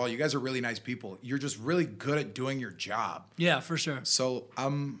guys at all. You guys are really nice people. You're just really good at doing your job. Yeah, for sure. So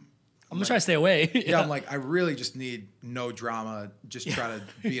I'm gonna try to stay away. yeah, I'm like, I really just need no drama. Just try to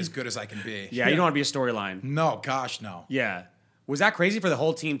be as good as I can be. Yeah, you don't want to be a storyline. No, gosh, no. Yeah. Was that crazy for the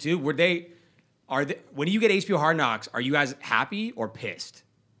whole team too? When you get HBO Hard Knocks, are you guys happy or pissed?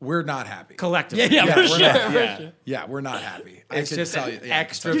 We're not happy. Collectively. Yeah, Yeah, for we're sure. not- for yeah. sure. Yeah, we're not happy. It's I can just tell an you, yeah,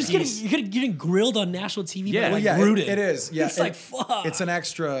 extra I can You're tell just you. getting grilled on national TV Yeah. by Well, like yeah, Gruden. it is. Yeah, It's like, fuck. It's an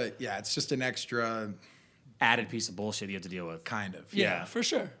extra. Yeah, it's just an extra Added piece of bullshit you have to deal with. kind of. yeah, yeah. for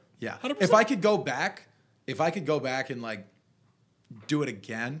sure. Yeah. 100%. If I could go back and like do it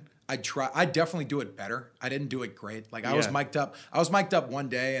again, I'd try. I'd definitely do it better. I didn't do it great. Like I was Yeah. mic'd up. I was mic'd up one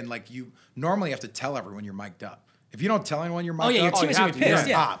day, and like you normally have to tell everyone you're mic'd up. If you don't tell anyone you're Oh mic'd yeah, your up, teammates gonna be pissed.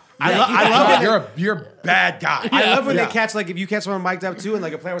 Yeah. stop. I love it. You're a bad guy. I love when Yeah. they catch, like, if you catch someone mic'd up too, and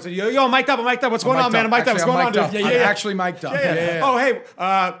like a player will say, yo, I'm mic'd up, what's going I'm on, man? I'm mic'd mic'd up, what's going on, Actually, dude? I'm actually mic'd up. Yeah. Oh, hey,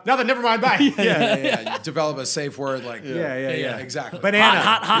 nothing, never mind, bye. Yeah. You develop a safe word like Yeah. exactly. Banana.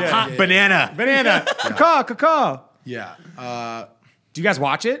 Hot. Banana. Caw. Yeah. Do you guys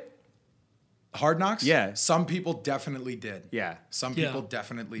watch it? Hard Knocks? Yeah. Some people definitely did. Yeah. Some Yeah. people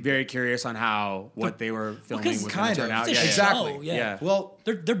definitely did. Very curious on what they were filming because was kind going to turn of. out. It's a Yeah, Exactly. show, yeah. Yeah. Well,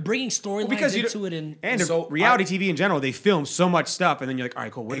 They're bringing storylines because into it and So reality TV in general, they film so much stuff, and then you're like, all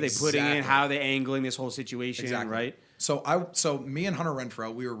right, cool. What are they putting in? Exactly. How are they angling this whole situation? exactly. Right? So me and Hunter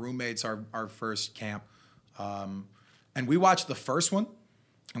Renfro, we were roommates our first camp. And we watched the first one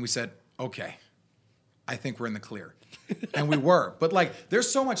and we said, okay, I think we're in the clear. And we were. But like there's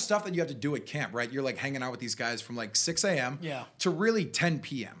so much stuff that you have to do at camp, right? You're like hanging out with these guys from like 6 a.m. To really 10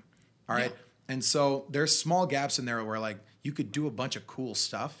 p.m. All right. Yeah. And so there's small gaps in there where like you could do a bunch of cool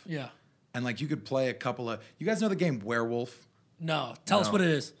stuff. yeah. And like you could play a couple of you guys know the game Werewolf? No, tell us what it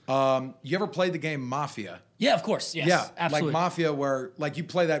is. You ever played the game Mafia? Yeah, of course. Yes, Yeah, absolutely. like Mafia, where like you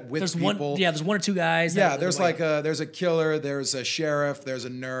play that with there's people. one. Yeah, there's one or two guys. Yeah, that- there's like there's a killer, there's a sheriff, there's a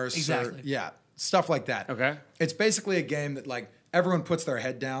nurse. Exactly. Stuff like that. Okay. It's basically a game that like everyone puts their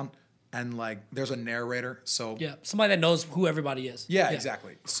head down and like there's a narrator. So Yeah, somebody that knows who everybody is. yeah,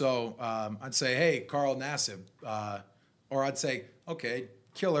 exactly. So I'd say, hey, Carl Nassib, or I'd say, okay,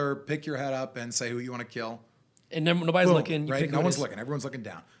 killer, pick your head up and say who you want to kill. And then nobody's Boom, looking. You right? pick No who it one's is. looking. Everyone's looking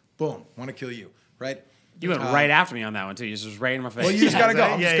down. Boom, want to kill you, right? You went right after me on that one too. You just right in my face. Well, you just gotta go.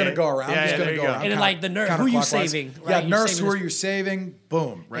 I'm Yeah, just gonna go around. Yeah, I'm just there gonna you go go. around. And then, like, the nurse, who you counterclockwise. saving, right? Yeah, You're nurse, saving who are this- you saving?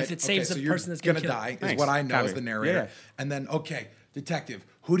 Boom, right? it saves the you're person that's gonna gonna die, kill. is what I know Copy. as the narrator. Yeah. And then, okay, detective,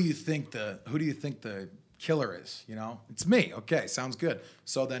 who do you think the killer is? You know, it's me. Okay, sounds good.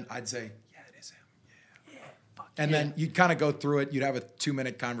 So then I'd say, yeah, it is him. And then you'd kind of go through it. You'd have a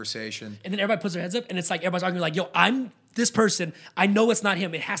 2-minute conversation. And then everybody puts their heads up, and it's like everybody's arguing, like, "Yo, I'm this person. I know it's not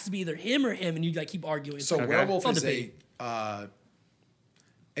him. It has to be either him or him." And you like keep arguing. So It's Werewolf fun is debate.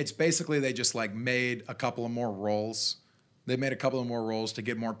 it's basically they just like made a couple of more roles. They made a couple of more roles to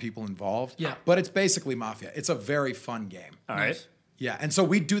get more people involved. Yeah. But it's basically Mafia. It's a very fun game. All right. Yeah, and so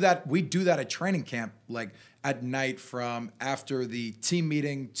we do that at training camp, like at night from after the team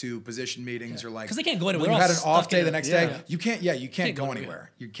meeting to position meetings, or like 'Cause they can't go anywhere. When you They're had an all off stuck day in the a- next yeah. day, you can't Can't go go anywhere.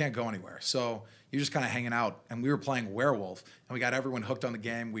 You can't go anywhere. So you're just kind of hanging out. And we were playing Werewolf, and we got everyone hooked on the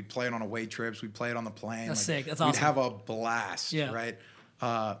game. We'd play it on away trips. We'd play it on the plane. That's sick. That's we'd awesome. have a blast. Yeah. Right.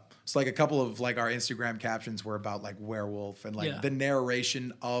 So like a couple of like our Instagram captions were about like Werewolf and like Yeah. the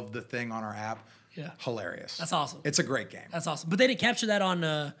narration of the thing on our app. Yeah. Hilarious. That's awesome. It's a great game. That's awesome. But they didn't capture that on.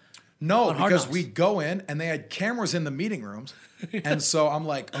 No, on Hard because Knocks. we'd go in and they had cameras in the meeting rooms, and so I'm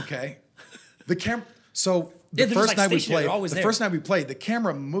like, okay, the cam. So the Yeah, they're just, first like, night we stationary, played, always the there. first night we played, the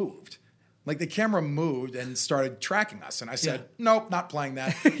camera moved. Like the camera moved and started tracking us, and I said, "Nope, not playing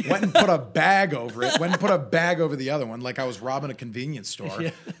that." Went and put a bag over it. Went and put a bag over the other one, like I was robbing a convenience store.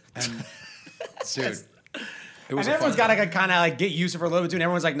 And dude, it was And a everyone's fun got to kind of like get used to it for a little bit too. And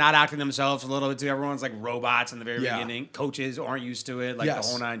everyone's like not acting themselves a little bit too. Everyone's like robots in the very Yeah. beginning. Coaches aren't used to it. Like Yes. the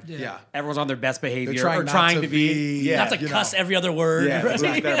whole nine. Yeah. Everyone's on their best behavior They're trying or not trying to to be. be- Yeah. Not to you cuss know. every other word. Yeah. right?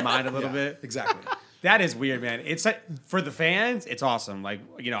 Lose their mind a little Yeah, bit. exactly. That is weird, man. It's like for the fans, it's awesome. Like,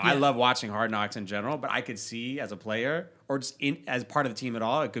 you know, I Yeah. love watching Hard Knocks in general, but I could see as a player or just as part of the team at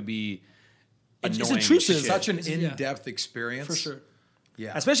all, it could be It's annoying intrusive. shit. Such an Yeah. in-depth experience For sure.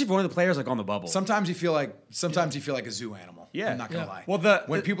 Yeah. Especially for one of the players like on the bubble. Sometimes you feel like a zoo animal. Yeah. I'm not gonna Yeah. lie. Well,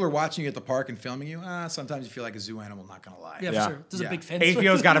 when people are watching you at the park and filming you, sometimes you feel like a zoo animal. Not gonna lie. Yeah, Yeah. for sure. There's Yeah. a big fence.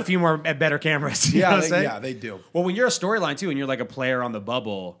 HBO's got a few more better cameras. You know what I'm saying? they do. Well, when you're a storyline too, and you're like a player on the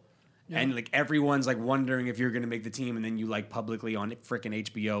bubble, and like everyone's like wondering if you're gonna make the team, and then you like publicly on freaking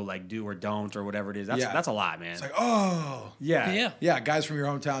HBO like do or don't or whatever it is. That's a lot, man. It's like, oh, yeah. Yeah. guys from your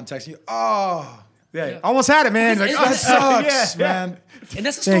hometown texting you. Oh, Yeah. Almost had it, man. Like, It's- that sucks, Yeah. man. And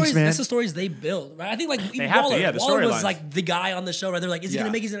that's the Thanks, stories. man. That's the stories they build, right? I think like even have to, Waller. yeah, the Waller was storylines. like the guy on the show, right? They're like, is he Yeah.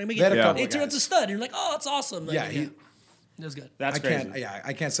 gonna make it? Is he gonna make They had a it? couple It of turned out guys. to stud. And you're like, oh, it's awesome. Like, Yeah, it was good. That's crazy.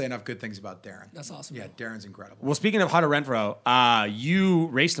 I can't say enough good things about Darren. That's awesome. Yeah, Darren's incredible. Well, speaking of Hunter Renfro, you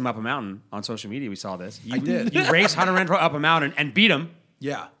raced him up a mountain on social media. We saw this. You, I did. You raced Hunter Renfro up a mountain and beat him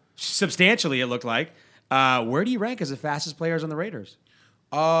Yeah. substantially, it looked like. Where do you rank as the fastest players on the Raiders?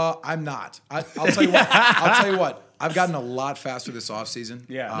 I'm not. I'll tell you what. I'll tell you what. I've gotten a lot faster this offseason.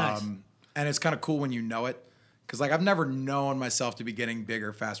 Yeah. Nice. And it's kind of cool when you know it. Because like I've never known myself to be getting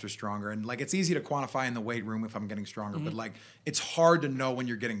bigger, faster, stronger. And like it's easy to quantify in the weight room if I'm getting stronger. But like it's hard to know when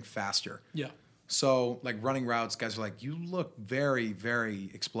you're getting faster. Yeah. So like running routes, guys are like, you look very, very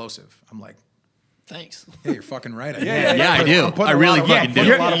explosive. I'm like, Thanks. Yeah, you're fucking right. Yeah, I do. I'm putting I a really lot of- fucking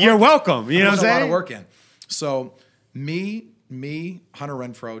do. You're welcome. You know what I'm Put a lot of saying? work in. So me, Hunter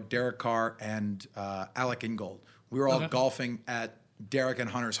Renfroe, Derek Carr, and Alec Ingold. We were all golfing at Derek and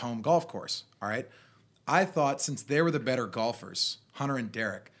Hunter's home golf course. All right. I thought since they were the better golfers, Hunter and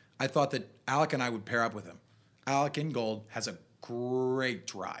Derek, I thought that Alec and I would pair up with him. Alec Ingold has a great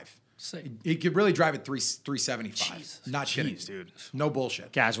drive. Sick. He could really drive at 375. Jesus. Not kidding, dude. No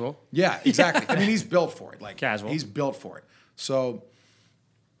bullshit. Casual. Yeah, exactly. I mean, he's built for it. Like Casual. He's built for it. So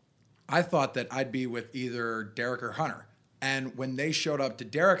I thought that I'd be with either Derek or Hunter. And when they showed up to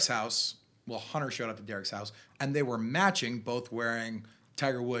Derek's house, well, Hunter showed up to Derek's house, and they were matching, both wearing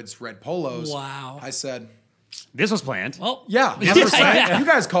Tiger Woods red polos. Wow. I said, This was planned. Well, yeah, 100%. Yeah. You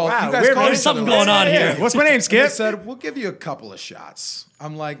guys called. Wow, you guys weird, called man. each Something other going last on night. here. What's my name, They Skip? said, we'll give you a couple of shots.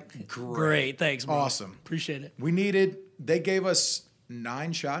 I'm like, Great. Thanks, bro. Awesome. Appreciate it. They gave us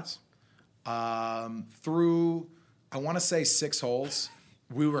 9 shots through, I want to say 6 holes.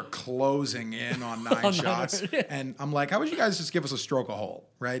 We were closing in on 9 shots. And I'm like, how would you guys just give us a stroke a hole,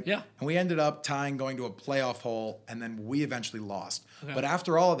 right? Yeah. And we ended up tying, going to a playoff hole, and then we eventually lost. But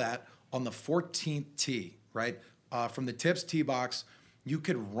after all of that, on the 14th tee, right, from the tips tee box, you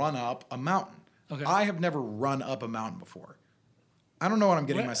could run up a mountain. Okay. I have never run up a mountain before. I don't know what I'm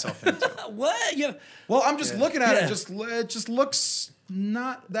getting myself into. What? Yeah. Well, I'm just looking at Yeah. it. It just looks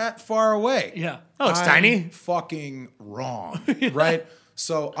not that far away. Yeah. Oh, it's I'm tiny. Fucking wrong, right?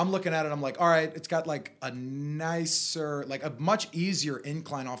 So I'm looking at it. I'm like, all right, it's got like a nicer, like a much easier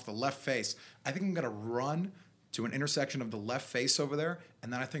incline off the left face. I think I'm gonna run to an intersection of the left face over there,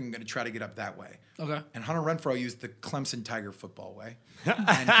 and then I think I'm gonna try to get up that way. Okay. And Hunter Renfroe used the Clemson Tiger football way,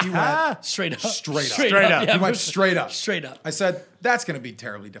 and he went Straight up. Straight up. Straight up. Yeah, he went for sure. straight up. Straight up. I said, that's going to be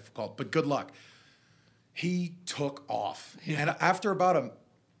terribly difficult, but good luck. He took off. Yeah. And after about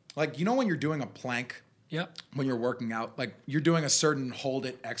when you're doing a plank, Yep. when you're working out, like you're doing a certain hold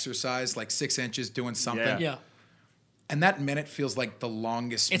it exercise, like 6 inches doing something. Yeah. Yeah. And that minute feels like the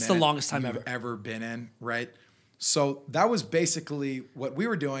longest It's the minute longest time you've ever been in, right? So that was basically what we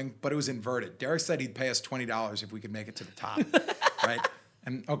were doing, but it was inverted. Derek said he'd pay us $20 if we could make it to the top, right?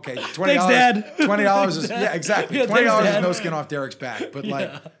 And okay, $20. Thanks, Dad. $20 is yeah, exactly. Yeah, $20 thanks, is Dad. no skin off Derek's back. But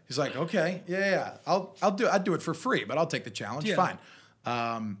like, he's like, okay, yeah. I'd do it for free, but I'll take the challenge. Yeah.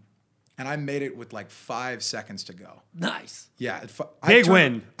 Fine. And I made it with like 5 seconds to go. Nice. Yeah, Big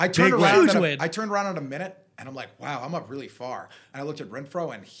win. I turned Big around. Huge win. I turned around in a minute, and I'm like, "Wow, I'm up really far." And I looked at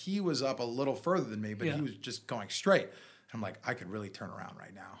Renfroe, and he was up a little further than me, but Yeah. he was just going straight. And I'm like, "I could really turn around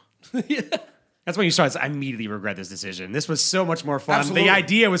right now." That's when you start. I immediately regret this decision. This was so much more fun. Absolutely. The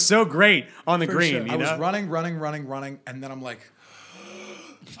idea was so great on the green. sure. You I know? was running, and then I'm like,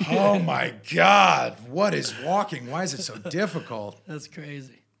 "Oh my god, what is walking? Why is it so difficult?" That's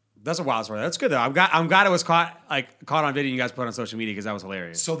crazy. That's a wild story. That's good though. I'm glad it was caught on video. You guys put on social media because that was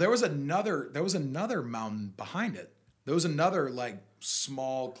hilarious. So there was another mountain behind it. There was another like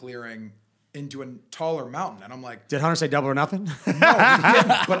small clearing into a taller mountain, and I'm like, Did Hunter say double or nothing? no, he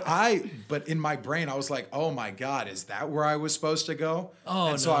didn't. But in my brain, I was like, oh my God, is that where I was supposed to go? Oh,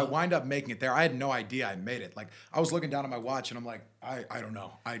 and so no. I wind up making it there. I had no idea I made it. Like I was looking down at my watch, and I'm like, I don't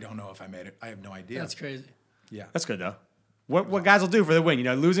know. I don't know if I made it. I have no idea. That's crazy. Yeah, That's good though. What guys will do for the win? You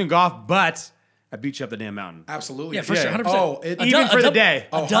know, losing golf, but I beat you up the damn mountain. absolutely. Yeah, for sure. 100%. Oh, Even for the day.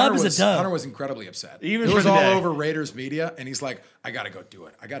 A Oh, dub Hunter is was, a dub. Hunter was incredibly upset. Even it for was the all day. over Raiders media, and he's like, I got to go do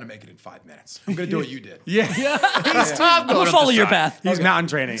it. I got to make it in 5 minutes. I'm going to do what you did. Yeah. I'm gonna follow your path. He's Okay. mountain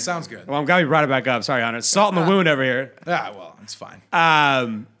training. Sounds good. Well, I'm glad we brought it back up. Sorry, Hunter. Salt in the wound over here. Yeah, well, it's fine.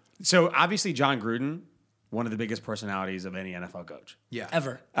 So obviously Jon Gruden, one of the biggest personalities of any NFL coach. Yeah.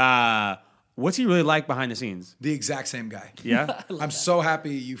 Ever. What's he really like behind the scenes? The exact same guy. Yeah. I'm so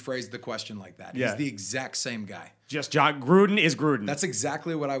happy you phrased the question like that. Yeah. He's the exact same guy. Just Jon Gruden is Gruden. That's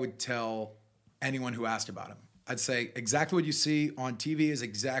exactly what I would tell anyone who asked about him. I'd say exactly what you see on TV is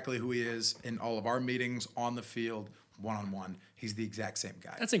exactly who he is in all of our meetings, on the field, one-on-one. He's the exact same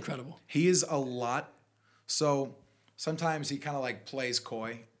guy. That's incredible. He is a lot. So sometimes he kind of like plays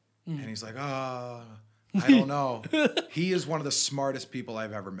coy and he's like, I don't know. He is one of the smartest people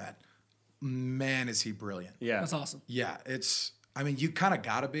I've ever met. Man, is he brilliant. yeah. That's awesome. Yeah, you kind of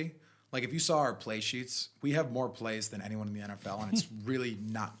got to be. Like, if you saw our play sheets, we have more plays than anyone in the NFL, and it's really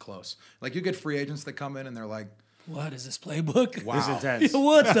not close. Like, you get free agents that come in, and they're like, What is this playbook? wow. This is intense.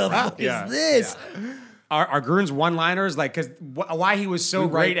 What the fuck Yeah. is this? Are Gruden's one-liners like because why he was so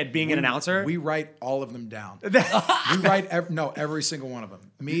great at being an announcer? We write all of them down. we write every single one of them.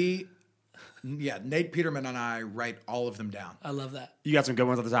 Nate Peterman and I write all of them down. I love that. You got some good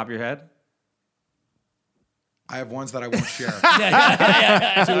ones at the top of your head. I have ones that I won't share.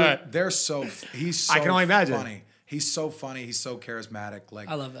 Dude, he's so I can only imagine. funny. He's so funny. He's so charismatic. Like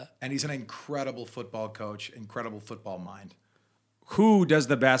I love that. And he's an incredible football coach, incredible football mind. Who does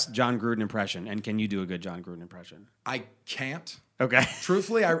the best Jon Gruden impression? And can you do a good Jon Gruden impression? I can't. Okay.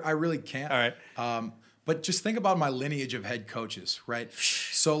 Truthfully, I really can't. All right. But just think about my lineage of head coaches, right?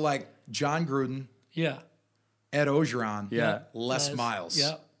 So like Jon Gruden, Yeah. Ed Ogeron, Yeah. Les Miles.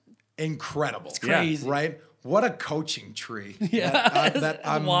 Yeah. Incredible. It's crazy. Right? What a coaching tree. Yeah.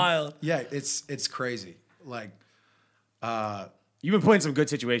 That's wild. Yeah, it's crazy. Like, You've been put in some good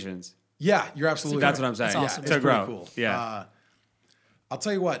situations. yeah, you're absolutely That's right. what I'm saying. That's awesome. It's To pretty grow. cool. Yeah. I'll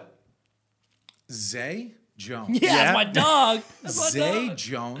tell you what, Zay Jones. Yeah, Yeah. that's my dog. That's my Zay dog.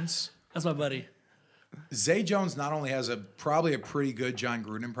 Jones. That's my buddy. Zay Jones not only has probably a pretty good Jon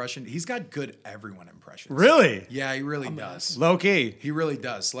Gruden impression, he's got good everyone impressions. Really? Yeah, he really does. Low key. He really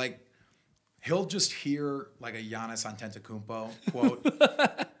does. Like, he'll just hear like a Giannis Antetokounmpo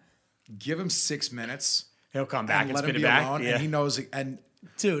quote, give him 6 minutes, He'll come back and let spit him it be back. alone, Yeah. and he knows. And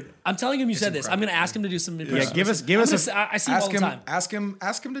Dude, I'm telling him you said this. I'm incredible. going to ask him to do some impressions. give us I see him all ask the him, time.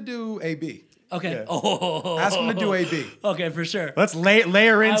 ask him to do AB. Okay. Yeah. Oh. Ask him to do AB. Okay, for sure. Let's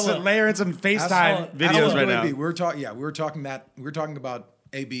layer in I some will. FaceTime Ask him videos to right do now. AB. We were talking about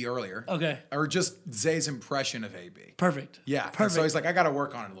AB earlier. Okay. Or just Zay's impression of AB. Perfect. Yeah. And Perfect. so he's like, I got to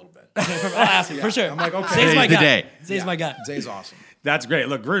work on it a little bit. I'll ask him for sure. I'm like, okay. Zay's my Today's the guy. day. Zay's my guy. Zay's awesome. That's great.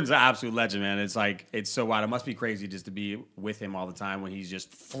 Look, Gruden's an absolute legend, man. It's like, it's so wild. It must be crazy just to be with him all the time when he's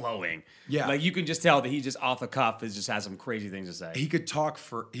just flowing. Yeah. Like, you can just tell that he just off the cuff just has some crazy things to say. He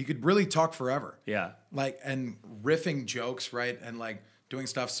could really talk forever. Yeah. Like, and riffing jokes, right? And like doing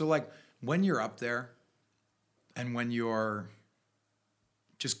stuff. So like when you're up there and when you're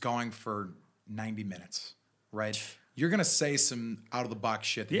just going for 90 minutes, right? You're going to say some out of the box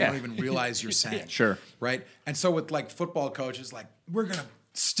shit that Yeah. you don't even realize you're saying. Sure. Right? And so with like football coaches, like, we're going to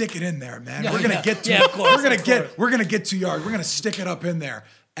stick it in there, man. Yeah, We're going to yeah. get to Yeah, of course, we're going to get 2 yards. We're going to stick it up in there.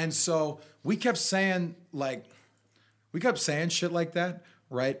 And so we kept saying shit like that,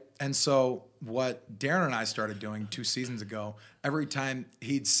 right? And so what Darren and I started doing 2 seasons ago, every time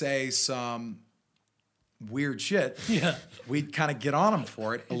he'd say some weird shit, we'd kind of get on him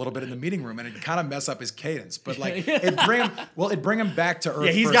for it a little bit in the meeting room, and it'd kind of mess up his cadence. But like, it'd bring him back to earth.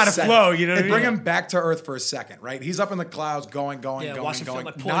 Yeah, he's for got a to second. flow, you know what I It'd bring mean? him back to earth for a second, right? He's up in the clouds, going, Yeah, watch him feel going,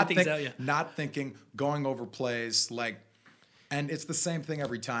 like pulling things out, yeah. not thinking, going over plays, like, and it's the same thing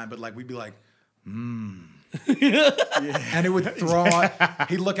every time. But like, we'd be like, and it would throw on.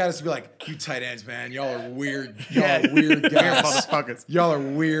 He'd look at us and be like, "You tight ends, man, y'all are weird. Y'all are weird guys. Motherfuckers. Y'all are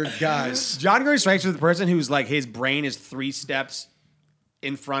weird guys." Jon Gruden strikes me as the person who's like, his brain is 3 steps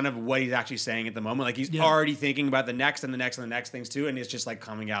in front of what he's actually saying at the moment. Like, he's already thinking about the next and the next and the next things too, and it's just like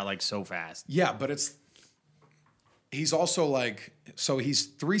coming out like so fast. Yeah, but he's also like, so he's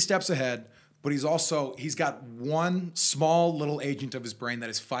 3 steps ahead, but he's got one small little agent of his brain that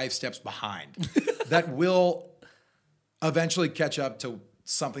is 5 steps behind that will eventually catch up to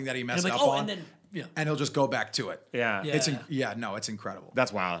something that he messed like, up oh, on, and then and he'll just go back to it. Yeah. Yeah. It's incredible.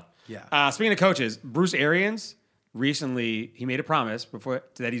 That's wild. Yeah. Speaking of coaches, Bruce Arians recently, he made a promise before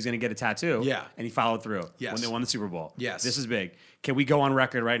that he's going to get a tattoo. Yeah. And he followed through Yes. when they won the Super Bowl. Yes. This is big. Can we go on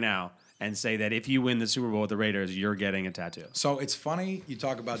record right now and say that if you win the Super Bowl with the Raiders, you're getting a tattoo? So it's funny you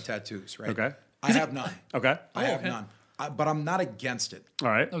talk about tattoos, right? Okay. I have none. Okay. I have okay. none. But I'm not against it. All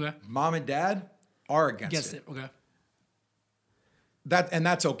right. Okay. Mom and dad are against Guess it. it. Okay.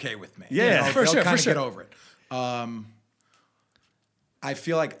 That's okay with me. Yeah, for sure, Kind for of sure. get over it. I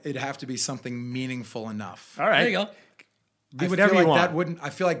feel like it'd have to be something meaningful enough. All right. There you go. Be I whatever feel you like want. I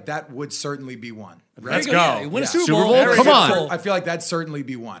feel like that would certainly be one. Right? Let's There you go. Yeah, you win a Yeah. Super Super Bowl. Bowl? every Come Super on. Bowl. I feel like that'd certainly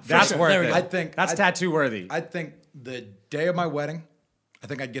be one. That's sure. worth There we it. go. I think That's tattoo worthy. I think the day of my wedding, I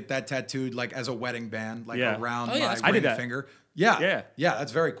think I'd get that tattooed like as a wedding band, like Yeah. around Oh, yeah, my that's I did ring that. finger. Yeah, Yeah.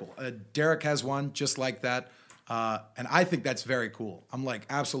 That's very cool. Derek has one just like that, and I think that's very cool. I'm like,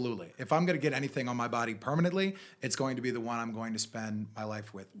 absolutely. If I'm gonna get anything on my body permanently, it's going to be the one I'm going to spend my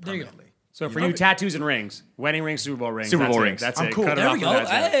life with There you go. permanently. So for you, tattoos and rings, wedding rings, Super Bowl rings. Super that's Bowl it. rings. That's I'm it. cool. Cut it There off we with go. that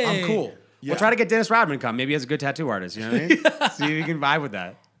shit. Hey. I'm cool. Yeah. We'll try to get Dennis Rodman to come. Maybe he has a good tattoo artist. You know what I mean? See if you can vibe with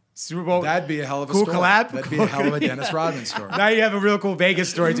that. Super Bowl. That'd be a hell of a cool story. collab. That'd be a hell of a Dennis Rodman story. Now you have a real cool Vegas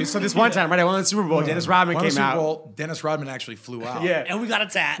story too. So this one time, right? I won the Super Bowl. Dennis Rodman Won a came Super out. Bowl, Dennis Rodman actually flew out. Yeah. And we got a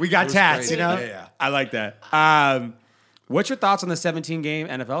tat. We got was tats, crazy. you know? Yeah. I like that. What's your thoughts on the 17-game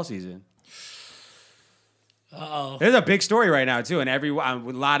NFL season? Uh-oh. There's a big story right now, too, and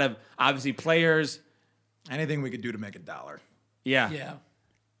with a lot of, obviously, players. Anything we could do to make $1. Yeah. Yeah.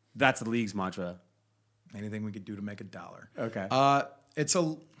 That's the league's mantra. Anything we could do to make $1. Okay.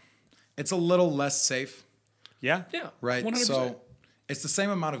 It's a little less safe Yeah. Yeah. right? 100%. So it's the same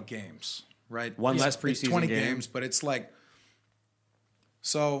amount of games, right? One less It's preseason 20 game. games, but it's like,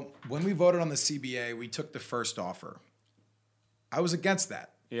 so when we voted on the CBA, we took the first offer. I was against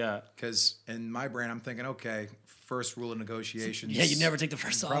that Yeah. because in my brain, I'm thinking, okay, first rule of negotiations. Yeah, you never take the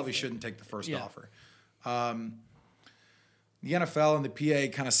first offer. Probably shouldn't take the first Yeah. offer. The NFL and the PA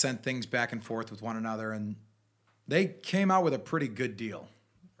kind of sent things back and forth with one another, and they came out with a pretty good deal,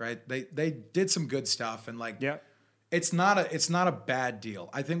 right? They did some good stuff, and like, Yeah. it's not a bad deal.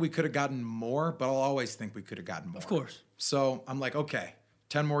 I think we could have gotten more, but I'll always think we could have gotten more. Of course. So I'm like, okay,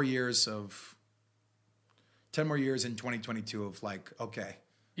 10 more years in 2022 of like, okay,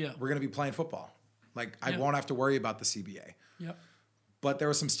 Yeah. we're gonna be playing football. Like I Yeah. won't have to worry about the CBA. Yep. But there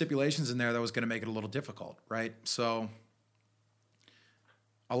were some stipulations in there that was going to make it a little difficult, right? So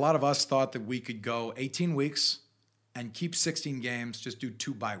a lot of us thought that we could go 18 weeks and keep 16 games, just do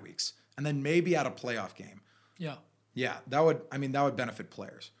 2 bye weeks, and then maybe add a playoff game. Yeah. Yeah, that would benefit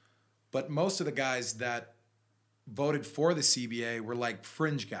players. But most of the guys that voted for the CBA were like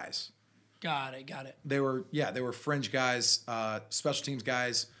fringe guys. Got it. They were fringe guys, special teams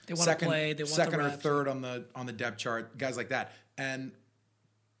guys. They wanna play, they want the second or reps. third on the depth chart, guys like that. And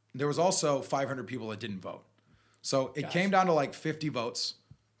there was also 500 people that didn't vote. So it came down to like 50 votes,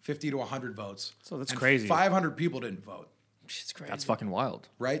 50 to 100 votes. So that's and crazy. 500 people didn't vote, It's crazy. That's fucking wild.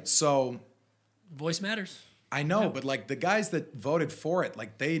 right? So Voice matters. I know, but like the guys that voted for it,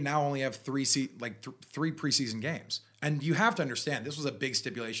 like they now only have three preseason games. And you have to understand, this was a big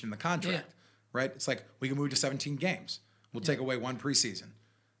stipulation in the contract, Yeah. right? It's like we can move to 17 games. We'll take away 1 preseason.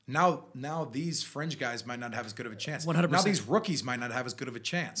 Now these fringe guys might not have as good of a chance. 100%. Now these rookies might not have as good of a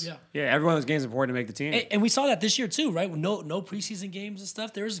chance. Yeah. Yeah. Every one of those games is important to make the team. And we saw that this year too, right? With no preseason games and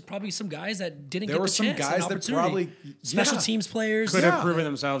stuff. There's probably some guys that didn't There get were the some chance. guys and that opportunity. probably- special yeah. teams players. Could Yeah. have proven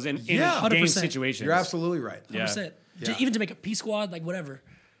themselves in Yeah. game 100%. situations. You're absolutely right. 100%. Yeah. Even to make a P squad, like whatever.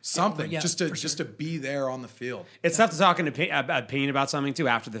 Something Yeah, just for to be there on the field. It's tough to talk an opinion about something too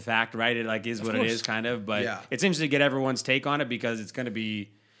after the fact, right? It like is what it course. is, kind of. But Yeah. it's interesting to get everyone's take on it because it's going to be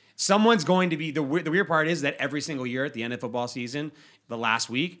someone's going to be the weird part is that every single year at the end of football season, the last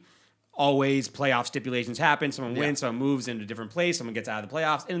week, always playoff stipulations happen. Someone wins, someone moves into a different place, someone gets out of the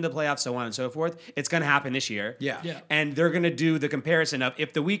playoffs, into the playoffs, so on and so forth. It's going to happen this year. Yeah. And they're going to do the comparison of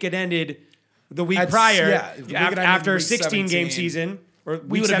if the week had ended the week If prior, the week had ended after a week 16-game 17, season, or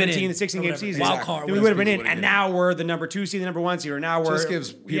week would've been 17, in, the 16-game or whatever. season, Wild card, then we would have been whatever. in. And now we're the number 2 seed, the number 1 seed, or now we're Just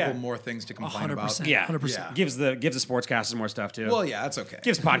gives people yeah. more things to complain 100%. about. Yeah, 100%. Gives the sportscasters more stuff too. Well, yeah, that's okay.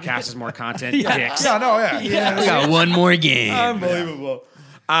 Gives podcasters more content. Dicks. yeah, no, yeah. We got one more game. Unbelievable.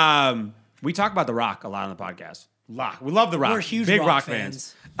 We talk about The Rock a lot on the podcast. We love The Rock. We're huge Big Rock Rock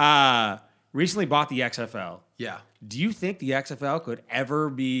fans. Recently bought the XFL. Yeah. Do you think the XFL could ever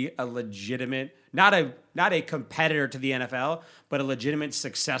be a legitimate, not a competitor to the NFL, but a legitimate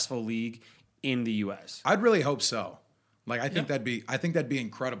successful league in the US? I'd really hope so. Like I think that'd be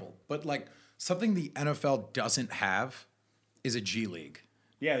incredible. But like something the NFL doesn't have is a G League.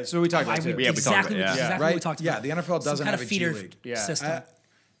 Yeah, that's what we talked about too. we talked exactly, about- yeah. exactly what Right? we talked Yeah, about. the NFL Some doesn't kind have of a G feeder League. Yeah. system.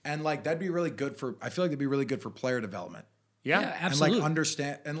 And like that'd be really good for I feel like that'd be really good for player development. Yeah. Yeah, And absolutely. like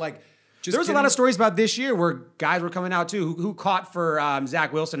understand and like just There was a lot getting- of stories about this year where guys were coming out too who caught for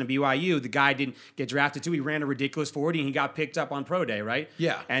Zach Wilson and BYU. The guy didn't get drafted too. He ran a ridiculous 40 and he got picked up on pro day, right?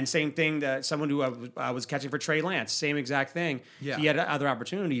 Yeah. And same thing that someone who was catching for Trey Lance, same exact thing. Yeah. He had other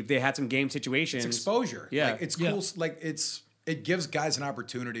opportunity if they had some game situations. It's exposure. Yeah. Like, it's Yeah. cool. Like it gives guys an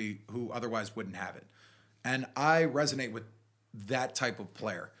opportunity who otherwise wouldn't have it. And I resonate with that type of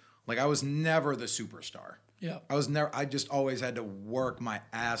player. Like I was never the superstar. Yeah. I just always had to work my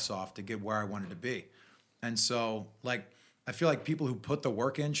ass off to get where I wanted to be. And so like I feel like people who put the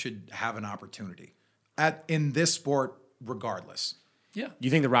work in should have an opportunity in this sport regardless. Yeah. You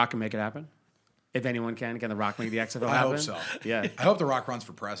think The Rock can make it happen? If anyone can The Rock make the XFL I happen? hope so. Yeah. I hope The Rock runs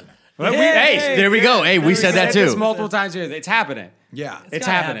for president. Well, Hey, there we go. Hey, we said that this too. multiple times here. It's happening. Yeah. It's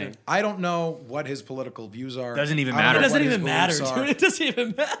gotta happening. happen. I don't know what his political views are. Doesn't even I don't matter. It know doesn't what his even matter, beliefs are. dude. It doesn't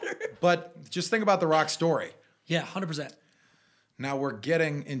even matter. But just think about The Rock's story. Yeah, 100%. Now we're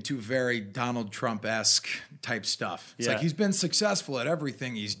getting into very Donald Trump-esque type stuff. It's Yeah. like he's been successful at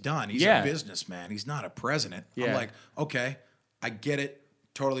everything he's done. He's Yeah. a businessman. He's not a president. I'm Yeah. like, okay, I get it.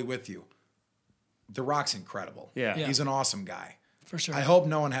 Totally with you. The Rock's incredible. Yeah. Yeah. He's an awesome guy. For sure. I hope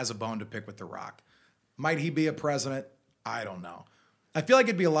no one has a bone to pick with The Rock. Might he be a president? I don't know. I feel like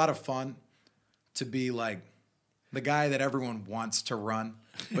it'd be a lot of fun to be like the guy that everyone wants to run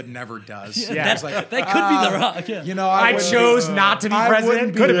but never does. Yeah. It's like, That could be The Rock. Yeah. you know, I wouldn't chose not to be I president.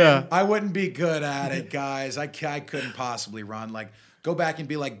 wouldn't be- Could have been. I wouldn't be good at it, guys. I couldn't possibly run. Like go back and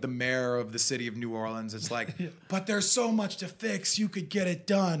be like the mayor of the city of New Orleans. It's like, but there's so much to fix. You could get it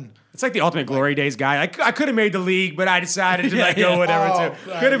done. It's like the ultimate glory days guy. I could have made the league, but I decided to go whatever.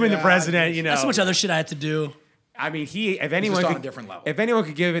 Could have been the president. You know, That's so much other shit I had to do. I mean, if anyone just on could, a different level. If anyone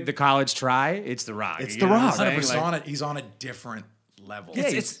could give it the college try, it's The Rock. It's You The know what I'm Rock. saying? He's Like, on it. He's on a different level.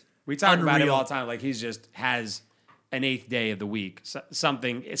 It's we talk about him unreal. all the time. Like he's just has an 8th day of the week.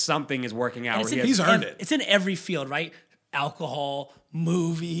 Something is working out. And Where it's in, He's earned it. It's in every field, right? Alcohol,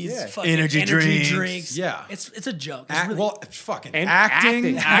 movies, Yeah. fucking Energy drinks. drinks. Yeah. It's a joke. It's really fucking And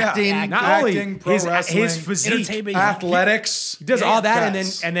acting, acting. Not only acting, pro his wrestling, physique, entertainment. athletics. he does all that,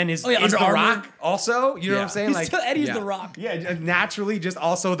 Guys. and then is yeah, is Under The Armour. Rock also. You know what I'm saying? He's Like still Eddie's yeah. The Rock. yeah, naturally, just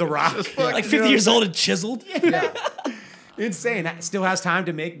also The Rock. Like 50 years old and chiseled. Insane. Still has time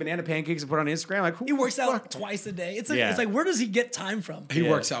to make banana pancakes and put on Instagram. Like who He works out twice a day. It's like where does he get time from? He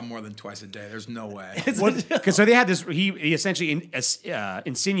works out more than twice a day. There's no way. Because so they had this. He essentially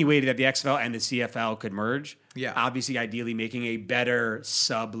insinuated that the XFL and the CFL could merge. Yeah. Obviously, ideally making a better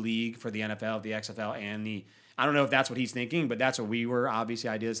sub league for the NFL, the XFL, and the. I don't know if that's what he's thinking, but that's what we were obviously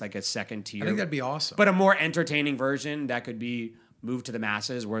ideas like a second tier. I think that'd be awesome. But a more entertaining version that could be moved to the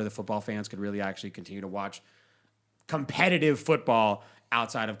masses, where the football fans could really actually continue to watch competitive football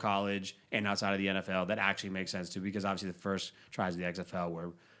outside of college and outside of the NFL that actually makes sense too, because obviously the first tries of the XFL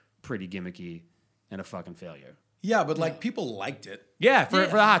were pretty gimmicky and a fucking failure. Yeah, but like people liked it. Yeah, for the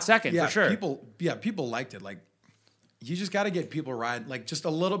hot second, Yeah, for sure. people liked it. Like you just got to get people riding, like just a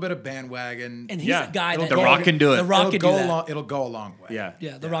little bit of bandwagon. And he's Yeah. a guy that The Rock can do it. The Rock it'll can go do that. along. It'll go a long way. Yeah.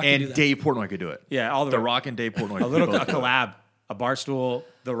 Yeah, The Rock can do And that. Dave Portnoy could do it. Yeah, all The Rock and Dave Portnoy. a little could both do it. collab, a Barstool,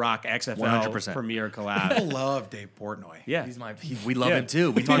 The Rock, XFL 100%. premiere People collab. love Dave Portnoy. Yeah. We love Yeah. him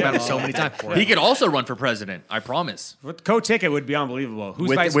too. We talk about him so many times. He could also run for president. I promise. With co-ticket would be unbelievable.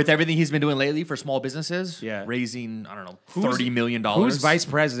 Who's vice With everything he's been doing lately for small businesses, Yeah. raising I don't know Who's- $30 million. Who's vice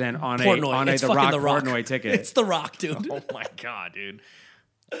president on Portnoy. a It's The fucking Rock The Rock. Portnoy ticket? It's The Rock, dude. Oh my god, dude!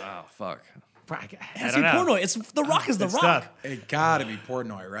 Oh fuck! I It has don't to be know. Portnoy. It's The Rock is The It's Rock. tough. It gotta be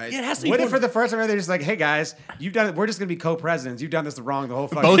Portnoy, right? Yeah, it has to be What if Portnoy. for the first time they're just like, hey guys, you've done it. We're just gonna be co-presidents. You've done this wrong the whole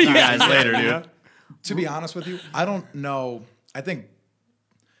fucking Both time. you guys later, You know? dude. To be honest with you, I don't know. I think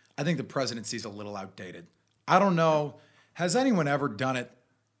the presidency's a little outdated. I don't know. Has anyone ever done it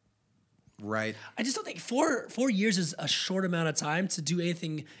right? I just don't think 4 years is a short amount of time to do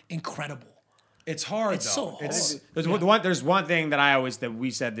anything incredible. It's hard. It's though. so hard. There's one thing that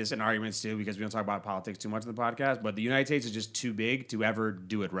we said this in arguments too, because we don't talk about politics too much in the podcast, but the United States is just too big to ever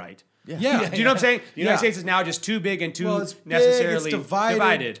do it right. Yeah. Do you know what I'm saying? The United Yeah. States is now just too big and too Well, it's necessarily big, it's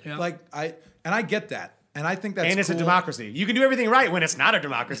divided. Yeah. Like I get that, and I think that's and it's a cool. democracy. You can do everything right when it's not a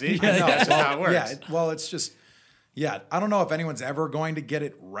democracy. I know. That's just how it works. Yeah. Well, it's just. Yeah. I don't know if anyone's ever going to get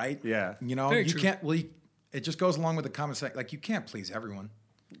it right. Yeah. You know, Very you true. can't. Well, it just goes along with the common sense. Like you can't please everyone.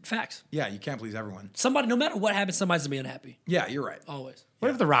 Facts. Yeah, you can't please everyone. Somebody, no matter what happens, somebody's gonna be unhappy. Yeah, you're right. Always.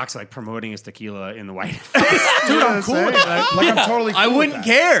 What if The Rock's like promoting his tequila in the White House? Dude, I'm cool with that. Like I'm totally. Cool I with wouldn't that.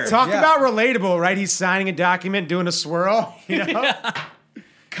 care. Talk Yeah. about relatable, right? He's signing a document, doing a swirl. You know?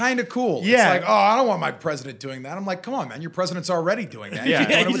 Kind of cool. Yeah. It's like, oh, I don't want my president doing that. I'm like, come on, man, your president's already doing that. Yeah. You're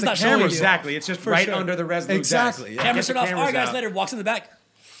doing Yeah, it he's with not the showing cameras you. Exactly. It's just right sure. under the resolute Exactly, desk. yeah. Cameras Get turned the off. All right, cameras guys, out. later. Walks in the back.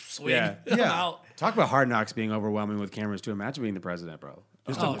 Sweet. Yeah. I'm Yeah. out. Talk about Hard Knocks being overwhelming with cameras too. Imagine being the president, bro.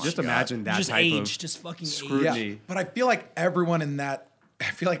 Just imagine that Just type age. of Just fucking age. scrutiny. Yeah. But I feel like everyone in that. I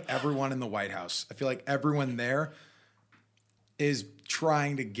feel like everyone in the White House. I feel like everyone there is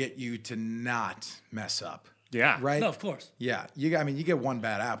trying to get you to not mess up. Yeah. Right. No, of course. Yeah. I mean, you get one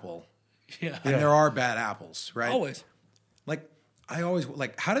bad apple, Yeah. and there are bad apples, right? Always. Like I always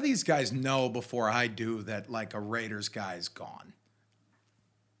like. How do these guys know before I do that? Like a Raiders guy's gone.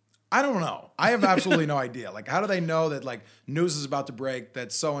 I don't know. I have absolutely no idea. Like, how do they know that like news is about to break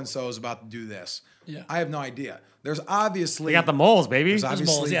that so and so is about to do this? Yeah. I have no idea. There's obviously They got the moles, baby. There's Those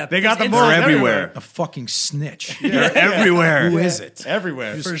obviously balls, yeah. They got the It's moles They're everywhere. a fucking snitch. They're everywhere. Who is it?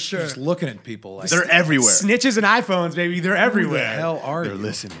 Everywhere. Just, For sure. Just looking at people like They're everywhere. Snitches and iPhones, baby. They're who the everywhere. hell are They're you?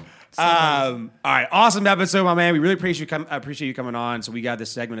 listening. All right, awesome episode, my man. We really appreciate you coming on. So we got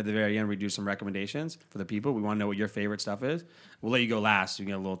this segment at the very end. We do some recommendations for the people. We want to know what your favorite stuff is. We'll let you go last. So you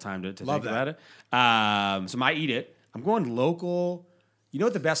get a little time to Love think that. about it. So my eat it. I'm going local. You know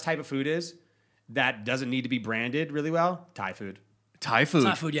what the best type of food is that doesn't need to be branded really well? Thai food. Thai food.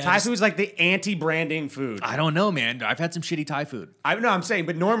 Thai food, yeah. Thai food's like the anti-branding food. I don't know, man. I've had some shitty Thai food. I'm saying,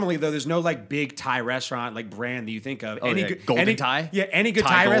 but normally though, there's no like big Thai restaurant like brand that you think of. Oh, yeah. Golden Thai? Yeah, any good Thai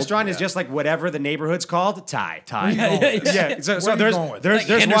Thai Gold? restaurant is Yeah. just like whatever the neighborhood's called, Thai. Thai. Yeah, so Where are you there's going with there's Like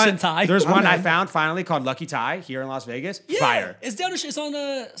there's Henderson one Thai? there's one I in. found finally called Lucky Thai here in Las Vegas. Yeah. Fire, It's down the street. It's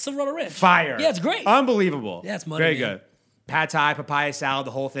on Silverado Ranch. fire. Yeah, it's great. unbelievable. Yeah, it's money, very man. good. Pad Thai, papaya salad,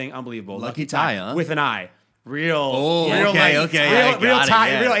 the whole thing, unbelievable. Lucky Thai, huh? With an eye. Real. Oh, real okay, like, okay, Real, I got real it, Thai,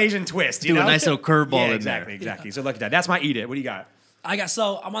 yeah. real Asian twist. You Do a know? nice little curveball Yeah, in exactly, there. exactly. So Lucky Thai. That's my eat it. What do you got?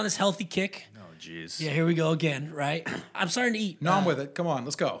 I'm on this healthy kick. Oh, jeez. Yeah, here we go again, right? I'm starting to eat. No, I'm with it. Come on,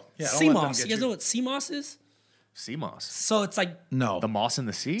 let's go. Yeah, don't sea let them moss. get You guys know what sea moss is? Sea moss. So it's like No. The moss in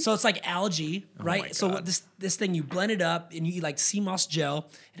the sea? So it's like algae, right? my So God. this thing you blend it up and you eat like sea moss gel.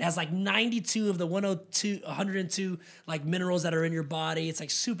 It has like 92 of the 102 like minerals that are in your body. It's like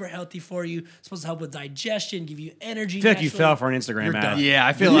super healthy for you. It's supposed to help with digestion, give you energy. I feel like you naturally. fell for an Instagram You're ad. done. yeah,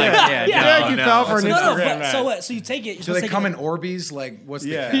 I feel like, yeah, I feel like you fell for an No, Instagram but, ad. so what? So you take it. You're Do supposed they to come take in Orbeez? Like, what's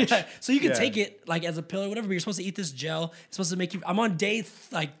the Yeah. catch? Yeah. So you can Yeah. take it like as a pill or whatever, but you're supposed to eat this gel. It's supposed to make you. I'm on day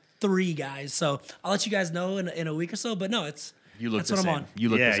like 3, guys. So I'll let you guys know in a week or so. But no, it's You look that's the what same. I'm on. You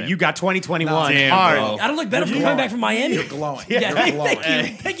look the Yeah, same. you got 2021 Damn, hard. bro. I don't look better for coming back from Miami. You're glowing. Yeah, You're glowing.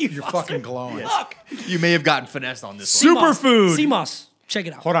 thank you. You're Foster. fucking glowing. Fuck. You may have gotten finessed on this one. Superfood. Sea moss. Check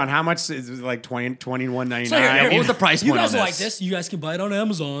it out. Hold on, how much is it like 21.99? So here, what was the price You point guys on are like this? this. You guys can buy it on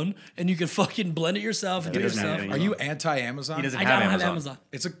Amazon, and you can fucking blend it yourself and do it doesn't have yourself. anything. Are you anti-Amazon? He doesn't I have don't have Amazon.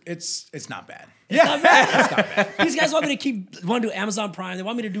 Amazon. It's not bad. These guys want me to want to do Amazon Prime. They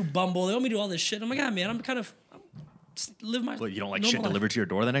want me to do Bumble. They want me to do all this shit. I'm like, man, I'm just live my. What, you don't like normal shit life. delivered to your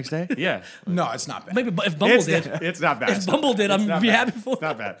door the next day? Yeah. No, it's not bad. Maybe if Bumble It's, did. it's not bad. If Bumble did, It's I'm not be bad. happy for It's